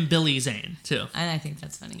call him Billy Zane, too. And I think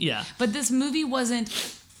that's funny. Yeah. But this movie wasn't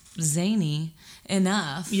zany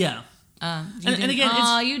enough. Yeah. And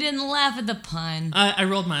again, you didn't laugh at the pun. I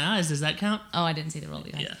rolled my eyes. Does that count? Oh, I didn't see the roll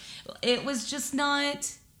behind. Yeah. It was just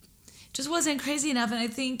wasn't crazy enough. And I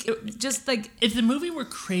think if the movie were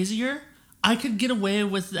crazier, I could get away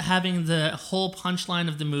with having the whole punchline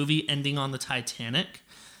of the movie ending on the Titanic.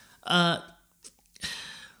 I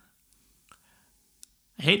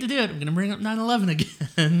hate to do it. I'm going to bring up 9/11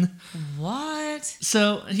 again. What?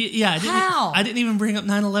 So, yeah. How? I didn't even bring up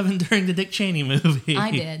 9/11 during the Dick Cheney movie. I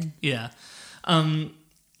did. Yeah.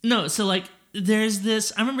 No, so, like, I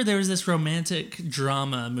remember there was this romantic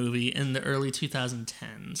drama movie in the early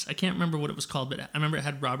 2010s. I can't remember what it was called, but I remember it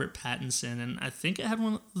had Robert Pattinson, and I think it had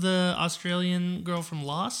the Australian girl from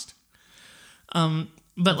Lost.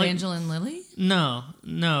 But Evangeline Lilly? No.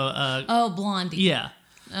 Blondie. Yeah.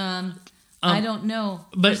 I don't know.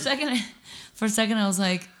 But for a second, I was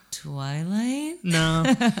like, Twilight? No.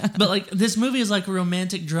 But, like, this movie is like a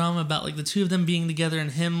romantic drama about, like, the two of them being together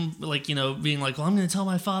and him, like, being like, well, I'm going to tell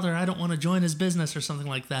my father I don't want to join his business or something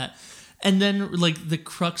like that. And then, like, the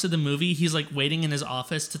crux of the movie, he's, like, waiting in his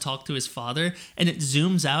office to talk to his father, and it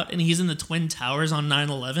zooms out, and he's in the Twin Towers on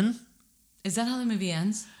 9/11. Is that how the movie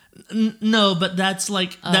ends? No, but that's,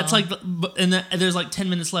 like, and there's, like, 10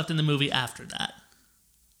 minutes left in the movie after that.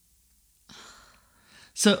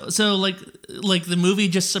 So like the movie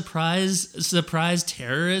just surprise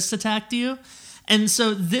terrorists attacked you, and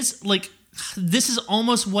so this is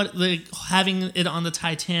almost what having it on the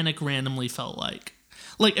Titanic randomly felt like,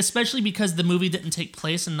 especially because the movie didn't take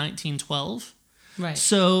place in 1912, right?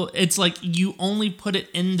 So it's like you only put it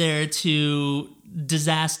in there to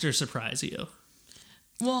disaster surprise you.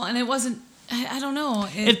 Well, and it wasn't. I don't know.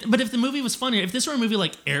 But if the movie was funnier, if this were a movie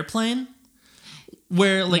like Airplane,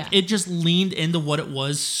 where it just leaned into what it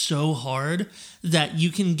was so hard that you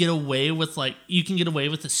can get away with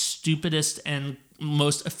the stupidest and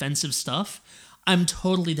most offensive stuff, I'm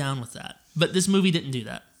totally down with that. But this movie didn't do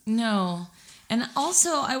that. No. And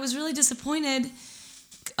also I was really disappointed.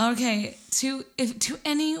 Okay, to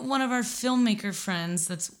any one of our filmmaker friends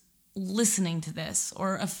that's listening to this,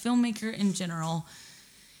 or a filmmaker in general,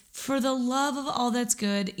 for the love of all that's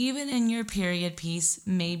good, even in your period piece,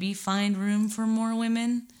 maybe find room for more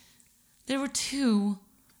women. There were 3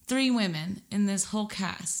 women in this whole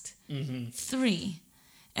cast. Mm-hmm. 3.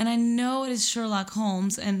 And I know it is Sherlock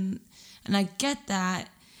Holmes, and I get that,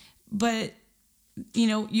 but,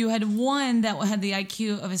 you had one that had the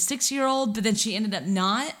IQ of a 6-year-old, but then she ended up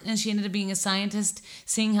not, and she ended up being a scientist,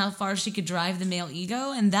 seeing how far she could drive the male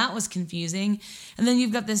ego, and that was confusing. And then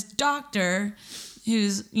you've got this doctor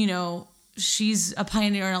who's, she's a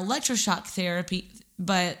pioneer in electroshock therapy,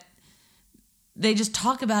 but they just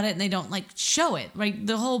talk about it and they don't, show it, right?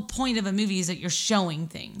 The whole point of a movie is that you're showing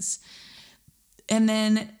things. And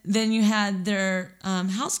then you had their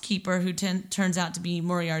housekeeper who turns out to be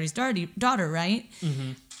Moriarty's daughter, right?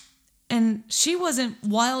 Mm-hmm. And she wasn't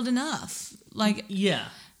wild enough. Yeah.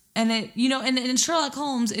 And it, and in Sherlock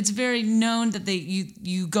Holmes, it's very known that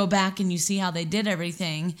you go back and you see how they did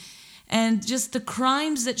everything. And just the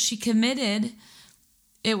crimes that she committed,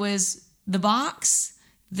 it was the box,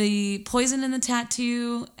 the poison in the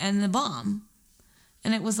tattoo, and the bomb.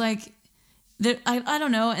 And it was like, I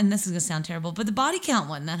don't know, and this is going to sound terrible, but the body count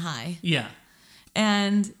wasn't that high. Yeah.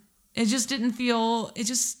 And it just didn't feel,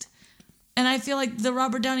 and I feel like the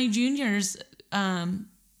Robert Downey Jr.'s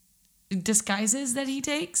disguises that he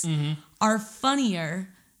takes are funnier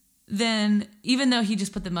than, even though he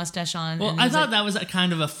just put the mustache on. Well, I thought that was a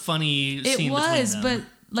kind of a funny scene. It was, but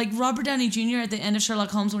Robert Downey Jr. at the end of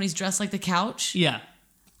Sherlock Holmes when he's dressed like the couch. Yeah.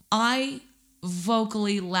 I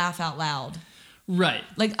vocally laugh out loud. Right.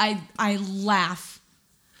 I laugh.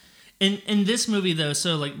 In this movie though,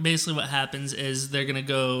 so basically what happens is they're going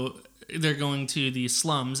to the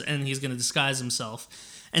slums and he's going to disguise himself.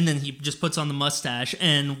 and then he just puts on the mustache,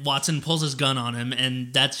 and Watson pulls his gun on him,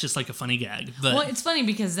 and that's just like a funny gag. But well, it's funny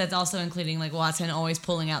because that's also including like Watson always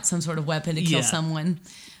pulling out some sort of weapon to kill someone.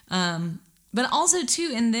 But also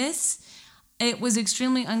too in this, it was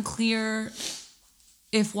extremely unclear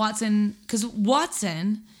if Watson, because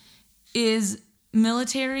Watson is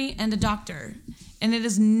military and a doctor, and it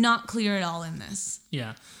is not clear at all in this.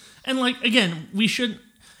 Yeah. And like, again,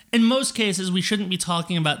 in most cases, we shouldn't be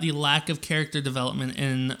talking about the lack of character development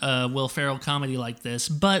in a Will Ferrell comedy like this,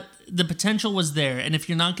 but the potential was there. And if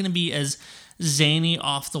you're not going to be as zany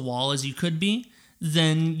off the wall as you could be,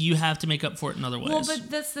 then you have to make up for it in other ways. Well,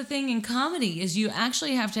 but that's the thing in comedy is you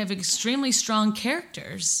actually have to have extremely strong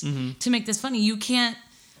characters to make this funny. You can't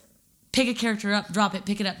pick a character up, drop it,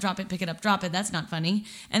 pick it up, drop it, pick it up, drop it. That's not funny.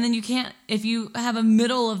 And then you can't, if you have a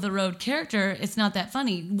middle of the road character, it's not that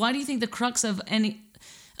funny. Why do you think the crux of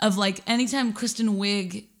anytime Kristen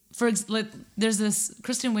Wiig, there's this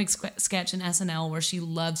Kristen Wiig sketch in SNL where she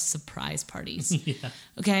loves surprise parties. Yeah.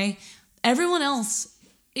 Okay? Everyone else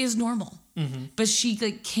is normal. But she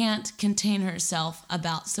can't contain herself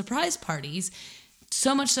about surprise parties,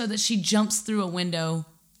 so much so that she jumps through a window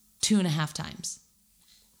 2.5 times.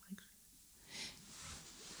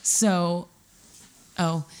 So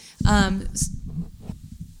that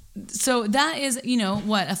is, a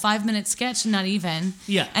 5-minute sketch, not even.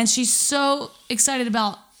 Yeah. And she's so excited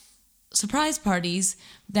about surprise parties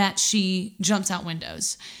that she jumps out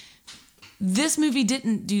windows. This movie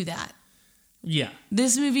didn't do that. Yeah.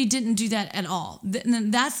 This movie didn't do that at all.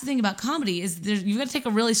 And that's the thing about comedy is you've got to take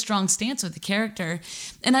a really strong stance with the character.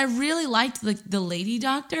 And I really liked the lady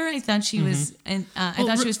doctor. I thought she was, and I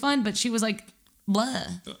thought she was fun, but she was like, blah.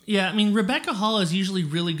 Yeah, I mean, Rebecca Hall is usually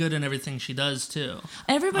really good in everything she does, too.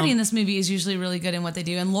 Everybody in this movie is usually really good in what they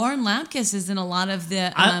do. And Lauren Lapkus is in a lot of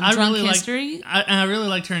the Drunk History. I really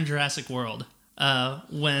liked her in Jurassic World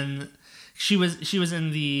when she was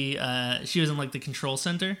in the the control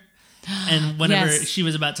center. And whenever she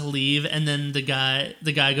was about to leave, and then the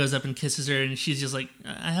guy goes up and kisses her, and she's just like,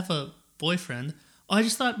 I have a boyfriend. Oh, I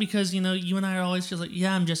just thought because, you and I are always just like,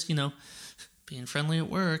 yeah, I'm just, being friendly at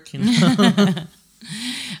work,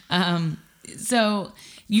 So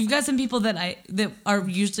you've got some people that are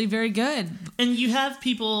usually very good. And you have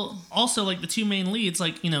people also like the two main leads,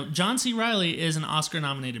 like, John C. Reilly is an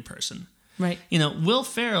Oscar-nominated person. Right. Will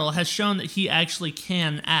Ferrell has shown that he actually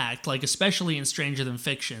can act, like especially in Stranger Than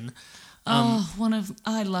Fiction.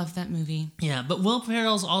 I love that movie. Yeah, but Will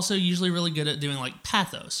Ferrell's also usually really good at doing like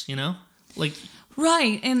pathos, like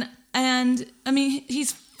right. And I mean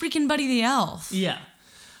he's freaking Buddy the Elf. Yeah.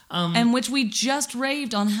 And which we just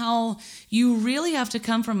raved on how you really have to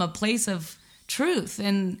come from a place of truth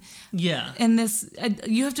and this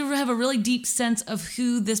you have to have a really deep sense of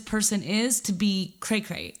who this person is to be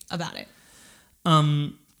cray-cray about it.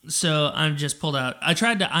 So I've just pulled out. I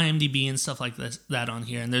tried to IMDb and stuff like that on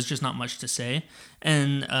here, and there's just not much to say.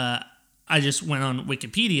 And I just went on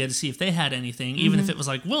Wikipedia to see if they had anything, even if it was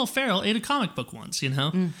like Will Ferrell ate a comic book once.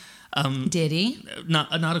 Did he?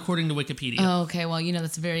 Not according to Wikipedia. Oh, okay. Well,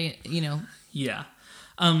 that's very Yeah.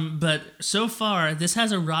 But so far, this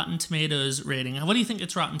has a Rotten Tomatoes rating. What do you think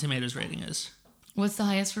its Rotten Tomatoes rating is? What's the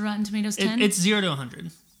highest for Rotten Tomatoes? 10? It's 0 to 100.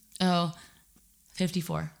 Oh,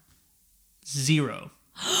 54. 0.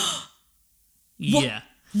 Yeah.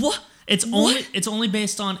 What? It's only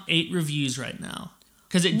based on 8 reviews right now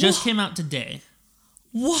because it just came out today.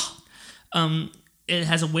 What? It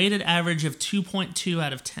has a weighted average of 2.2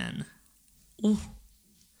 out of 10. Ooh.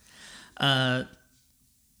 Let's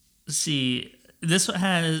see. This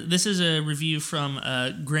is a review from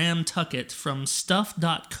Graham Tuckett from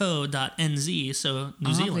stuff.co.nz, so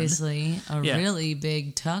New Zealand. Obviously, really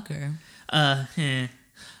big Tucker.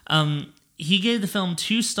 He gave the film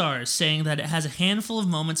 2 stars, saying that it has a handful of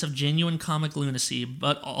moments of genuine comic lunacy,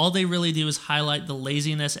 but all they really do is highlight the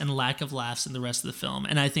laziness and lack of laughs in the rest of the film,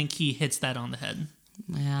 and I think he hits that on the head.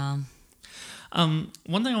 Yeah. One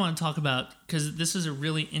thing I want to talk about, because this is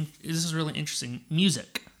really interesting,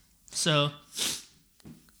 music. So,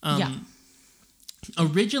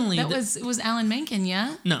 originally it was Alan Menken,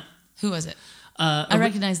 yeah? No. Who was it? I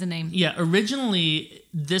recognize the name. Yeah, originally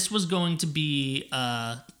this was going to be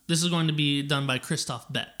done by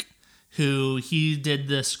Christoph Beck, who he did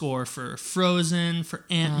the score for Frozen, for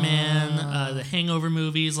Ant-Man, the Hangover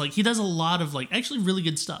movies. Like he does a lot of actually really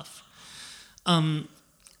good stuff.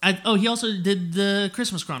 He also did the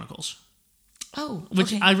Christmas Chronicles. Oh,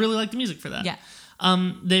 which okay. I really like the music for that. Yeah.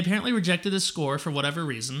 They apparently rejected his score for whatever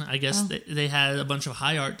reason. I guess they had a bunch of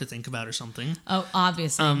high art to think about or something. Oh,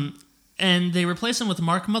 obviously. And they replaced him with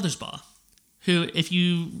Mark Mothersbaugh, who, if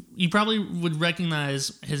you probably would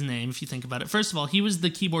recognize his name if you think about it. First of all, he was the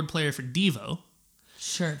keyboard player for Devo.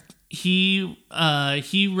 Sure. He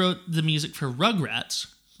wrote the music for Rugrats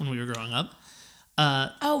when we were growing up.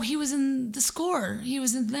 He was in the score. He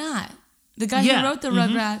was in that. The guy who wrote the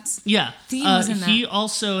Rugrats. Yeah. Theme was in that. He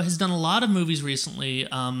also has done a lot of movies recently.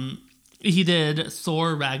 He did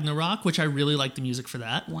Thor Ragnarok, which I really like the music for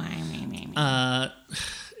that.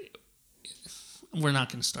 We're not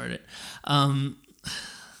going to start it.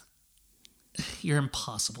 You're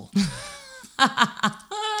impossible.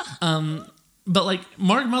 But like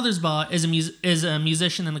Mark Mothersbaugh is a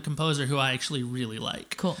musician and a composer who I actually really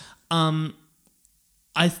like. Cool.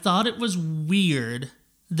 I thought it was weird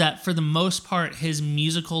that for the most part his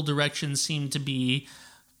musical direction seemed to be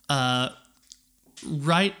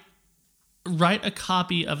write a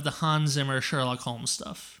copy of the Hans Zimmer Sherlock Holmes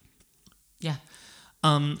stuff. Yeah.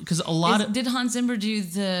 Because did Hans Zimmer do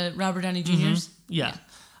the Robert Downey Jr.'s? Yeah.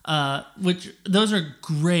 Which those are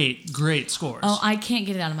great scores. Oh, I can't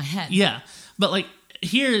get it out of my head. Yeah. But like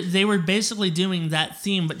here they were basically doing that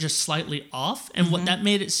theme but just slightly off, and what that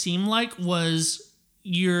made it seem like was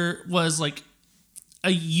like a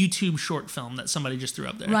YouTube short film that somebody just threw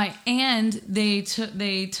up there. Right. And they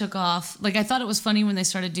took off, like, I thought it was funny when they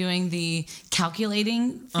started doing the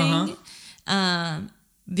calculating thing.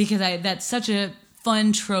 Because that's such a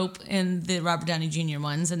fun trope in the Robert Downey Jr.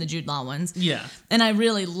 ones and the Jude Law ones. Yeah. And I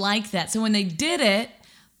really like that. So when they did it,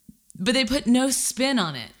 but they put no spin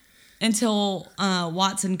on it until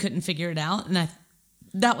Watson couldn't figure it out, and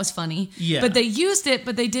that was funny. Yeah. But they used it,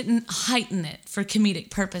 but they didn't heighten it for comedic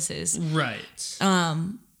purposes. Right.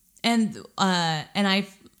 And I,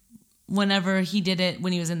 whenever he did it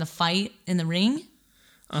when he was in the fight in the ring,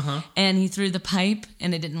 and he threw the pipe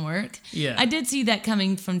and it didn't work. Yeah. I did see that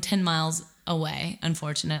coming from 10 miles away,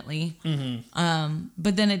 unfortunately.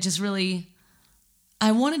 But then it just really,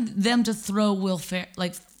 I wanted them to throw Will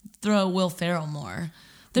Ferrell more.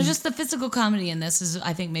 There's just the physical comedy in this is,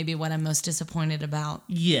 I think, maybe what I'm most disappointed about.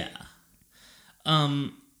 Yeah.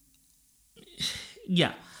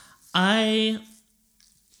 Yeah. I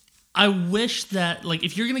wish that, like,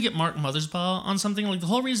 if you're going to get Mark Mothersbaugh on something, like, the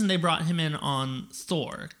whole reason they brought him in on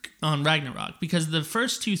Thor, on Ragnarok, because the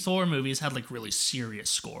first two Thor movies had, like, really serious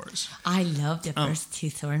scores. I love the first two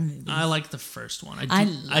Thor movies. I like the first one.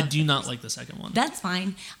 I do not like the second one. That's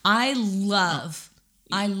fine. I love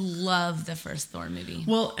the first Thor movie.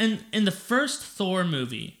 Well, and in the first Thor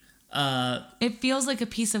movie, it feels like a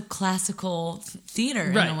piece of classical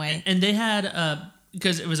theater in a way. And they had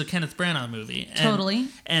because it was a Kenneth Branagh movie. Totally.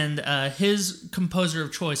 And his composer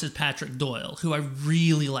of choice is Patrick Doyle, who I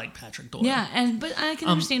really like Patrick Doyle. Yeah, but I can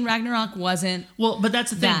understand Ragnarok wasn't. Well, but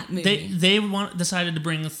that's the thing. That movie. They decided to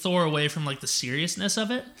bring Thor away from like the seriousness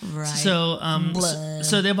of it. Right. So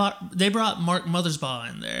so they brought Mark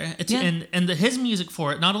Mothersbaugh in there. And his music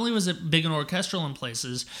for it, not only was it big and orchestral in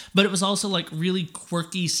places, but it was also like really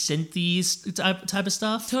quirky synthy type of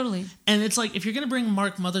stuff. Totally. And it's like, if you're gonna bring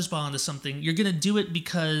Mark Mothersbaugh into something, you're gonna do it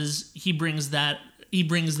because he brings that.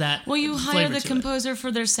 Well, you hire the composer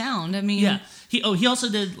for their sound. I mean, yeah.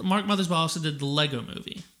 Mark Mothersbaugh also did the Lego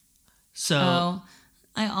Movie. So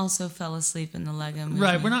I also fell asleep in the Lego Movie.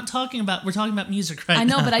 Right, we're talking about music right now. I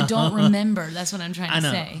know, but I don't remember. That's what I'm trying to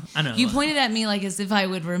say. I know. You pointed at me like as if I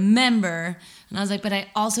would remember, and I was like, but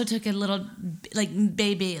I also took a little like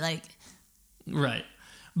baby like. Right.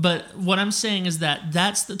 But what I'm saying is that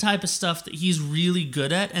that's the type of stuff that he's really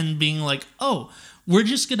good at, and being like, oh, we're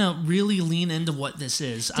just going to really lean into what this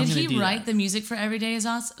is. Did he write the music for Everyday is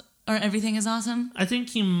Awesome or Everything is Awesome? I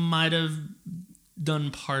think he might have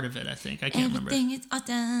done part of it, I think. I can't remember. Everything is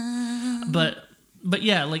awesome. But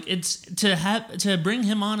yeah, like it's to bring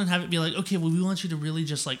him on and have it be like, okay, well, we want you to really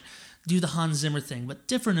just like do the Hans Zimmer thing, but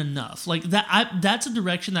different enough. Like that's a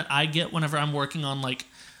direction that I get whenever I'm working on like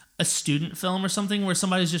a student film or something where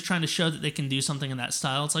somebody's just trying to show that they can do something in that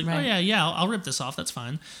style. It's like, right. Oh yeah, I'll rip this off. That's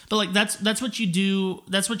fine. But like that's what you do.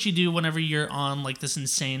 That's what you do whenever you're on like this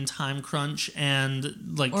insane time crunch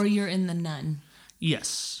and like. Or you're in The Nun.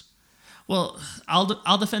 Yes. Well,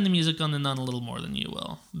 I'll defend the music on The Nun a little more than you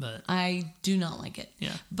will, but I do not like it.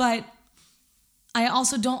 Yeah. But I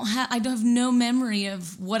also don't have no memory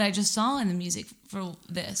of what I just saw in the music for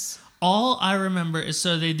this. All I remember is,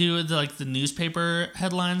 so they do the newspaper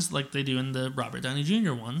headlines like they do in the Robert Downey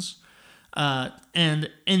Jr. ones. And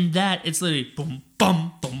in that, it's literally boom,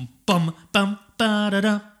 bum, boom, bum, bum,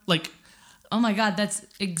 ba-da-da. Like, oh my God, that's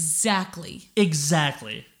exactly.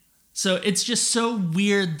 So it's just so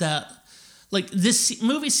weird that, like, this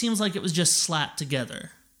movie seems like it was just slapped together.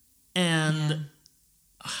 And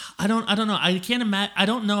I don't know. I can't imagine. I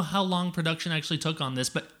don't know how long production actually took on this,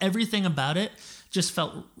 but everything about it just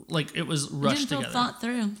felt like it was rushed together. Didn't feel thought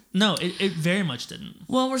through. No, it very much didn't.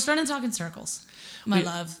 Well, we're starting to talk in circles, my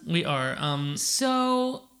love. We are.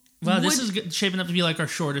 So. Wow, this is shaping up to be like our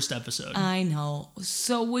shortest episode. I know.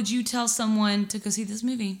 So, would you tell someone to go see this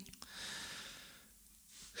movie?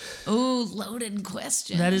 Oh, loaded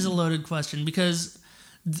question. That is a loaded question because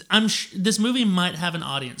this movie might have an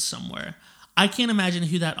audience somewhere. I can't imagine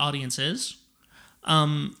who that audience is.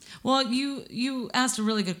 Well, you asked a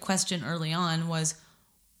really good question early on. Was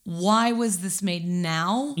why was this made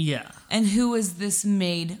now? Yeah. And who was this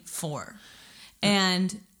made for?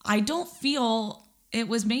 And I don't feel it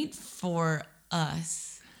was made for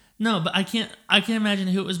us. No, but I can't imagine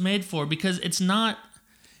who it was made for because it's not.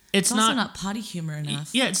 It's also not potty humor enough.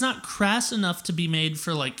 Yeah, it's not crass enough to be made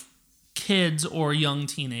for like kids or young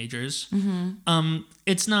teenagers. Mm-hmm.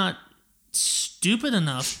 It's not stupid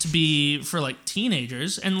enough to be for like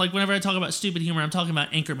teenagers. And like whenever I talk about stupid humor, I'm talking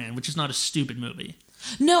about Anchorman, which is not a stupid movie.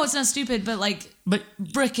 No, it's not stupid, but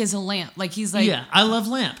Brick is a lamp. Like he's like, yeah, I love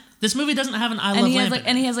lamp. This movie doesn't have an I love lamp.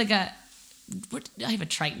 And he has like a. I have a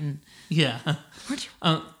Triton. Yeah.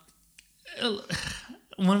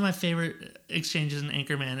 One of my favorite exchanges in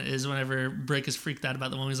Anchorman is whenever Brick is freaked out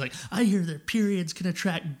about the woman. He's like, I hear their periods can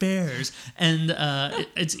attract bears. And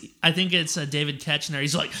I think it's David Ketchner.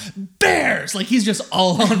 He's like, bears! Like he's just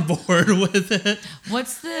all on board with it.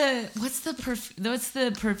 What's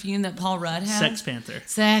the perfume that Paul Rudd has? Sex Panther.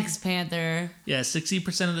 Sex Panther. Yeah,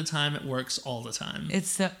 60% of the time it works all the time.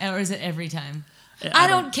 Or is it every time? I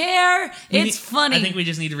don't care. It's funny. I think we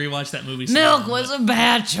just need to rewatch that movie. Milk was a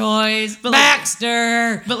bad choice. But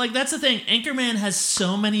Baxter. But like that's the thing. Anchorman has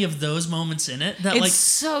so many of those moments in it that it's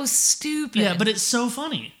so stupid. Yeah, but it's so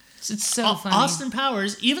funny. It's so funny. Austin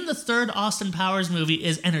Powers, even the third Austin Powers movie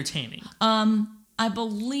is entertaining. I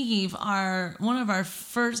believe our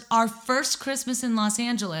first Christmas in Los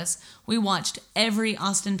Angeles, we watched every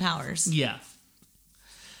Austin Powers. Yeah.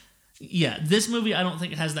 Yeah, this movie I don't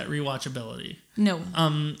think has that rewatchability. No.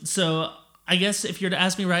 So I guess if you're to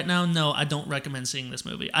ask me right now, no, I don't recommend seeing this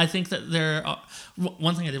movie. I think that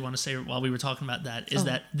one thing I did want to say while we were talking about that is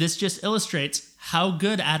that this just illustrates how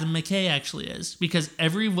good Adam McKay actually is. Because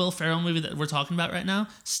every Will Ferrell movie that we're talking about right now,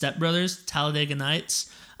 Step Brothers, Talladega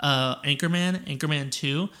Nights, Anchorman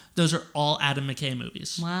 2, those are all Adam McKay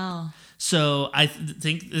movies. Wow. So I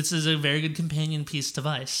think this is a very good companion piece to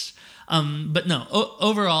Vice. But no,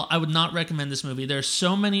 overall, I would not recommend this movie. There are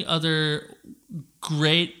so many other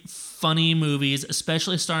great, funny movies,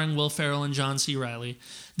 especially starring Will Ferrell and John C. Reilly,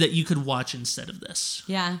 that you could watch instead of this.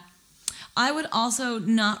 Yeah. I would also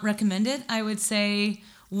not recommend it. I would say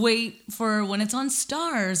wait for when it's on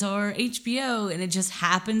Starz or HBO and it just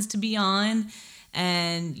happens to be on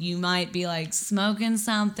and you might be like smoking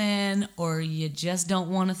something or you just don't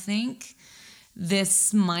want to think.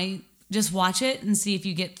 This might just watch it and see if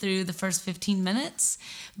you get through the first 15 minutes.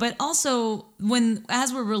 But also,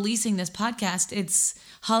 as we're releasing this podcast, it's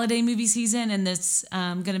holiday movie season, and it's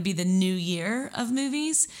going to be the new year of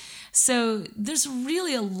movies. So there's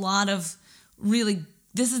really a lot of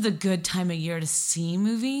this is the good time of year to see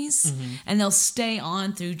movies, and they'll stay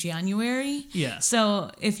on through January. Yeah.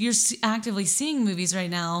 So if you're actively seeing movies right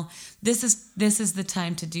now, this is the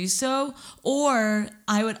time to do so. Or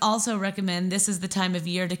I would also recommend this is the time of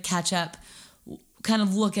year to catch up, kind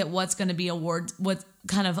of look at what's going to be awards, what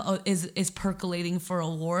kind of is percolating for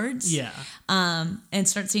awards. Yeah. And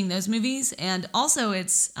start seeing those movies. And also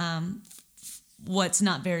it's what's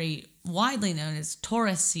not very widely known as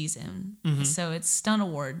Taurus season. So it's stunt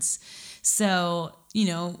awards. So,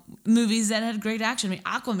 movies that had great action. I mean,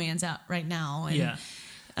 Aquaman's out right now. And, yeah.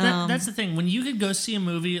 That's the thing. When you could go see a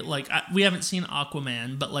movie, like, we haven't seen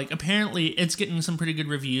Aquaman, but, like, apparently it's getting some pretty good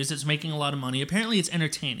reviews. It's making a lot of money. Apparently it's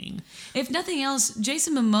entertaining. If nothing else,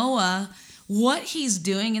 Jason Momoa, what he's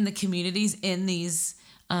doing in the communities in these,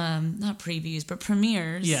 not previews, but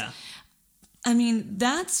premieres. Yeah. I mean,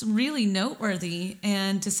 that's really noteworthy.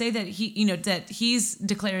 And to say that that he's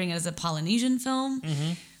declaring it as a Polynesian film,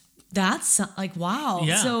 that's like, wow.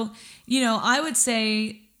 Yeah. So, I would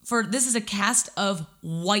say this is a cast of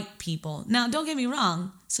white people. Now, don't get me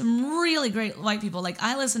wrong. Some really great white people. Like,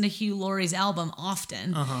 I listen to Hugh Laurie's album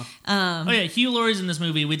often. Hugh Laurie's in this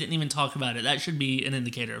movie. We didn't even talk about it. That should be an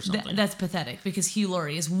indicator of something. That's pathetic because Hugh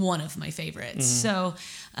Laurie is one of my favorites. So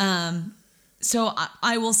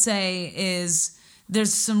I will say is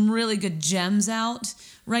there's some really good gems out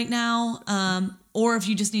right now. Or if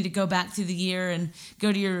you just need to go back through the year and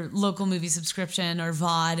go to your local movie subscription or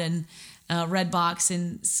VOD and Redbox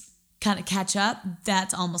and kind of catch up,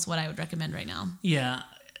 that's almost what I would recommend right now. Yeah.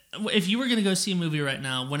 if you were going to go see a movie right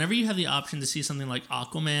now, whenever you have the option to see something like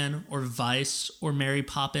Aquaman or Vice or Mary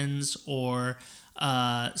Poppins or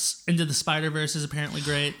Into the Spider-Verse is apparently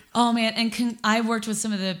great. Oh man, and I worked with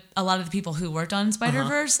a lot of the people who worked on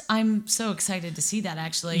Spider-Verse. I'm so excited to see that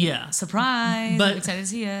actually. Yeah. Surprise. But I'm excited to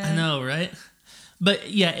see it. I know, right?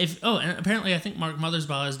 But yeah, and apparently I think Mark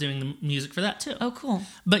Mothersbaugh is doing the music for that too. Oh, cool.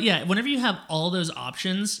 But yeah, whenever you have all those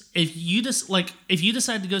options, if you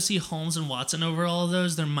decide to go see Holmes and Watson over all of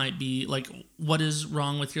those, there might be like, what is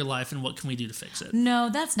wrong with your life and what can we do to fix it?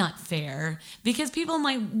 No, that's not fair, because people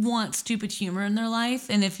might want stupid humor in their life,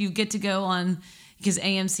 and if you get to go on, because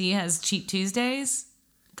AMC has Cheap Tuesdays,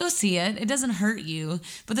 go see it. It doesn't hurt you,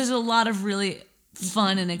 but there's a lot of really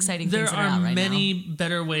fun and exciting things that are out right now. There are many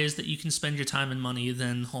better ways that you can spend your time and money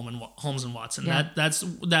than Holmes and Watson. Yeah. That's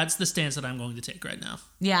the stance that I'm going to take right now.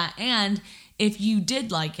 Yeah, and if you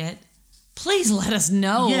did like it, please let us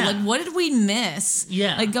know. Yeah. Like, what did we miss?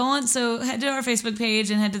 Yeah. Like, head to our Facebook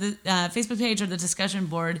page and head to the Facebook page or the discussion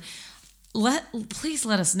board. Please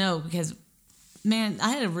let us know, because, man, I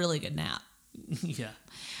had a really good nap. Yeah.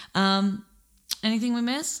 Anything we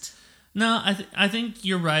missed? No, I think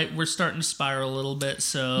you're right. We're starting to spiral a little bit,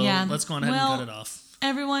 so let's go on ahead and cut it off.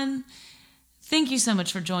 Everyone, thank you so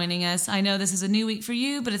much for joining us. I know this is a new week for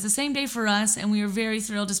you, but it's the same day for us, and we are very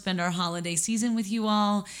thrilled to spend our holiday season with you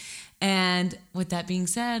all. And with that being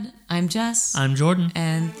said, I'm Jess. I'm Jordan.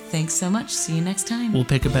 And thanks so much. See you next time. We'll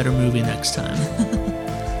pick a better movie next time.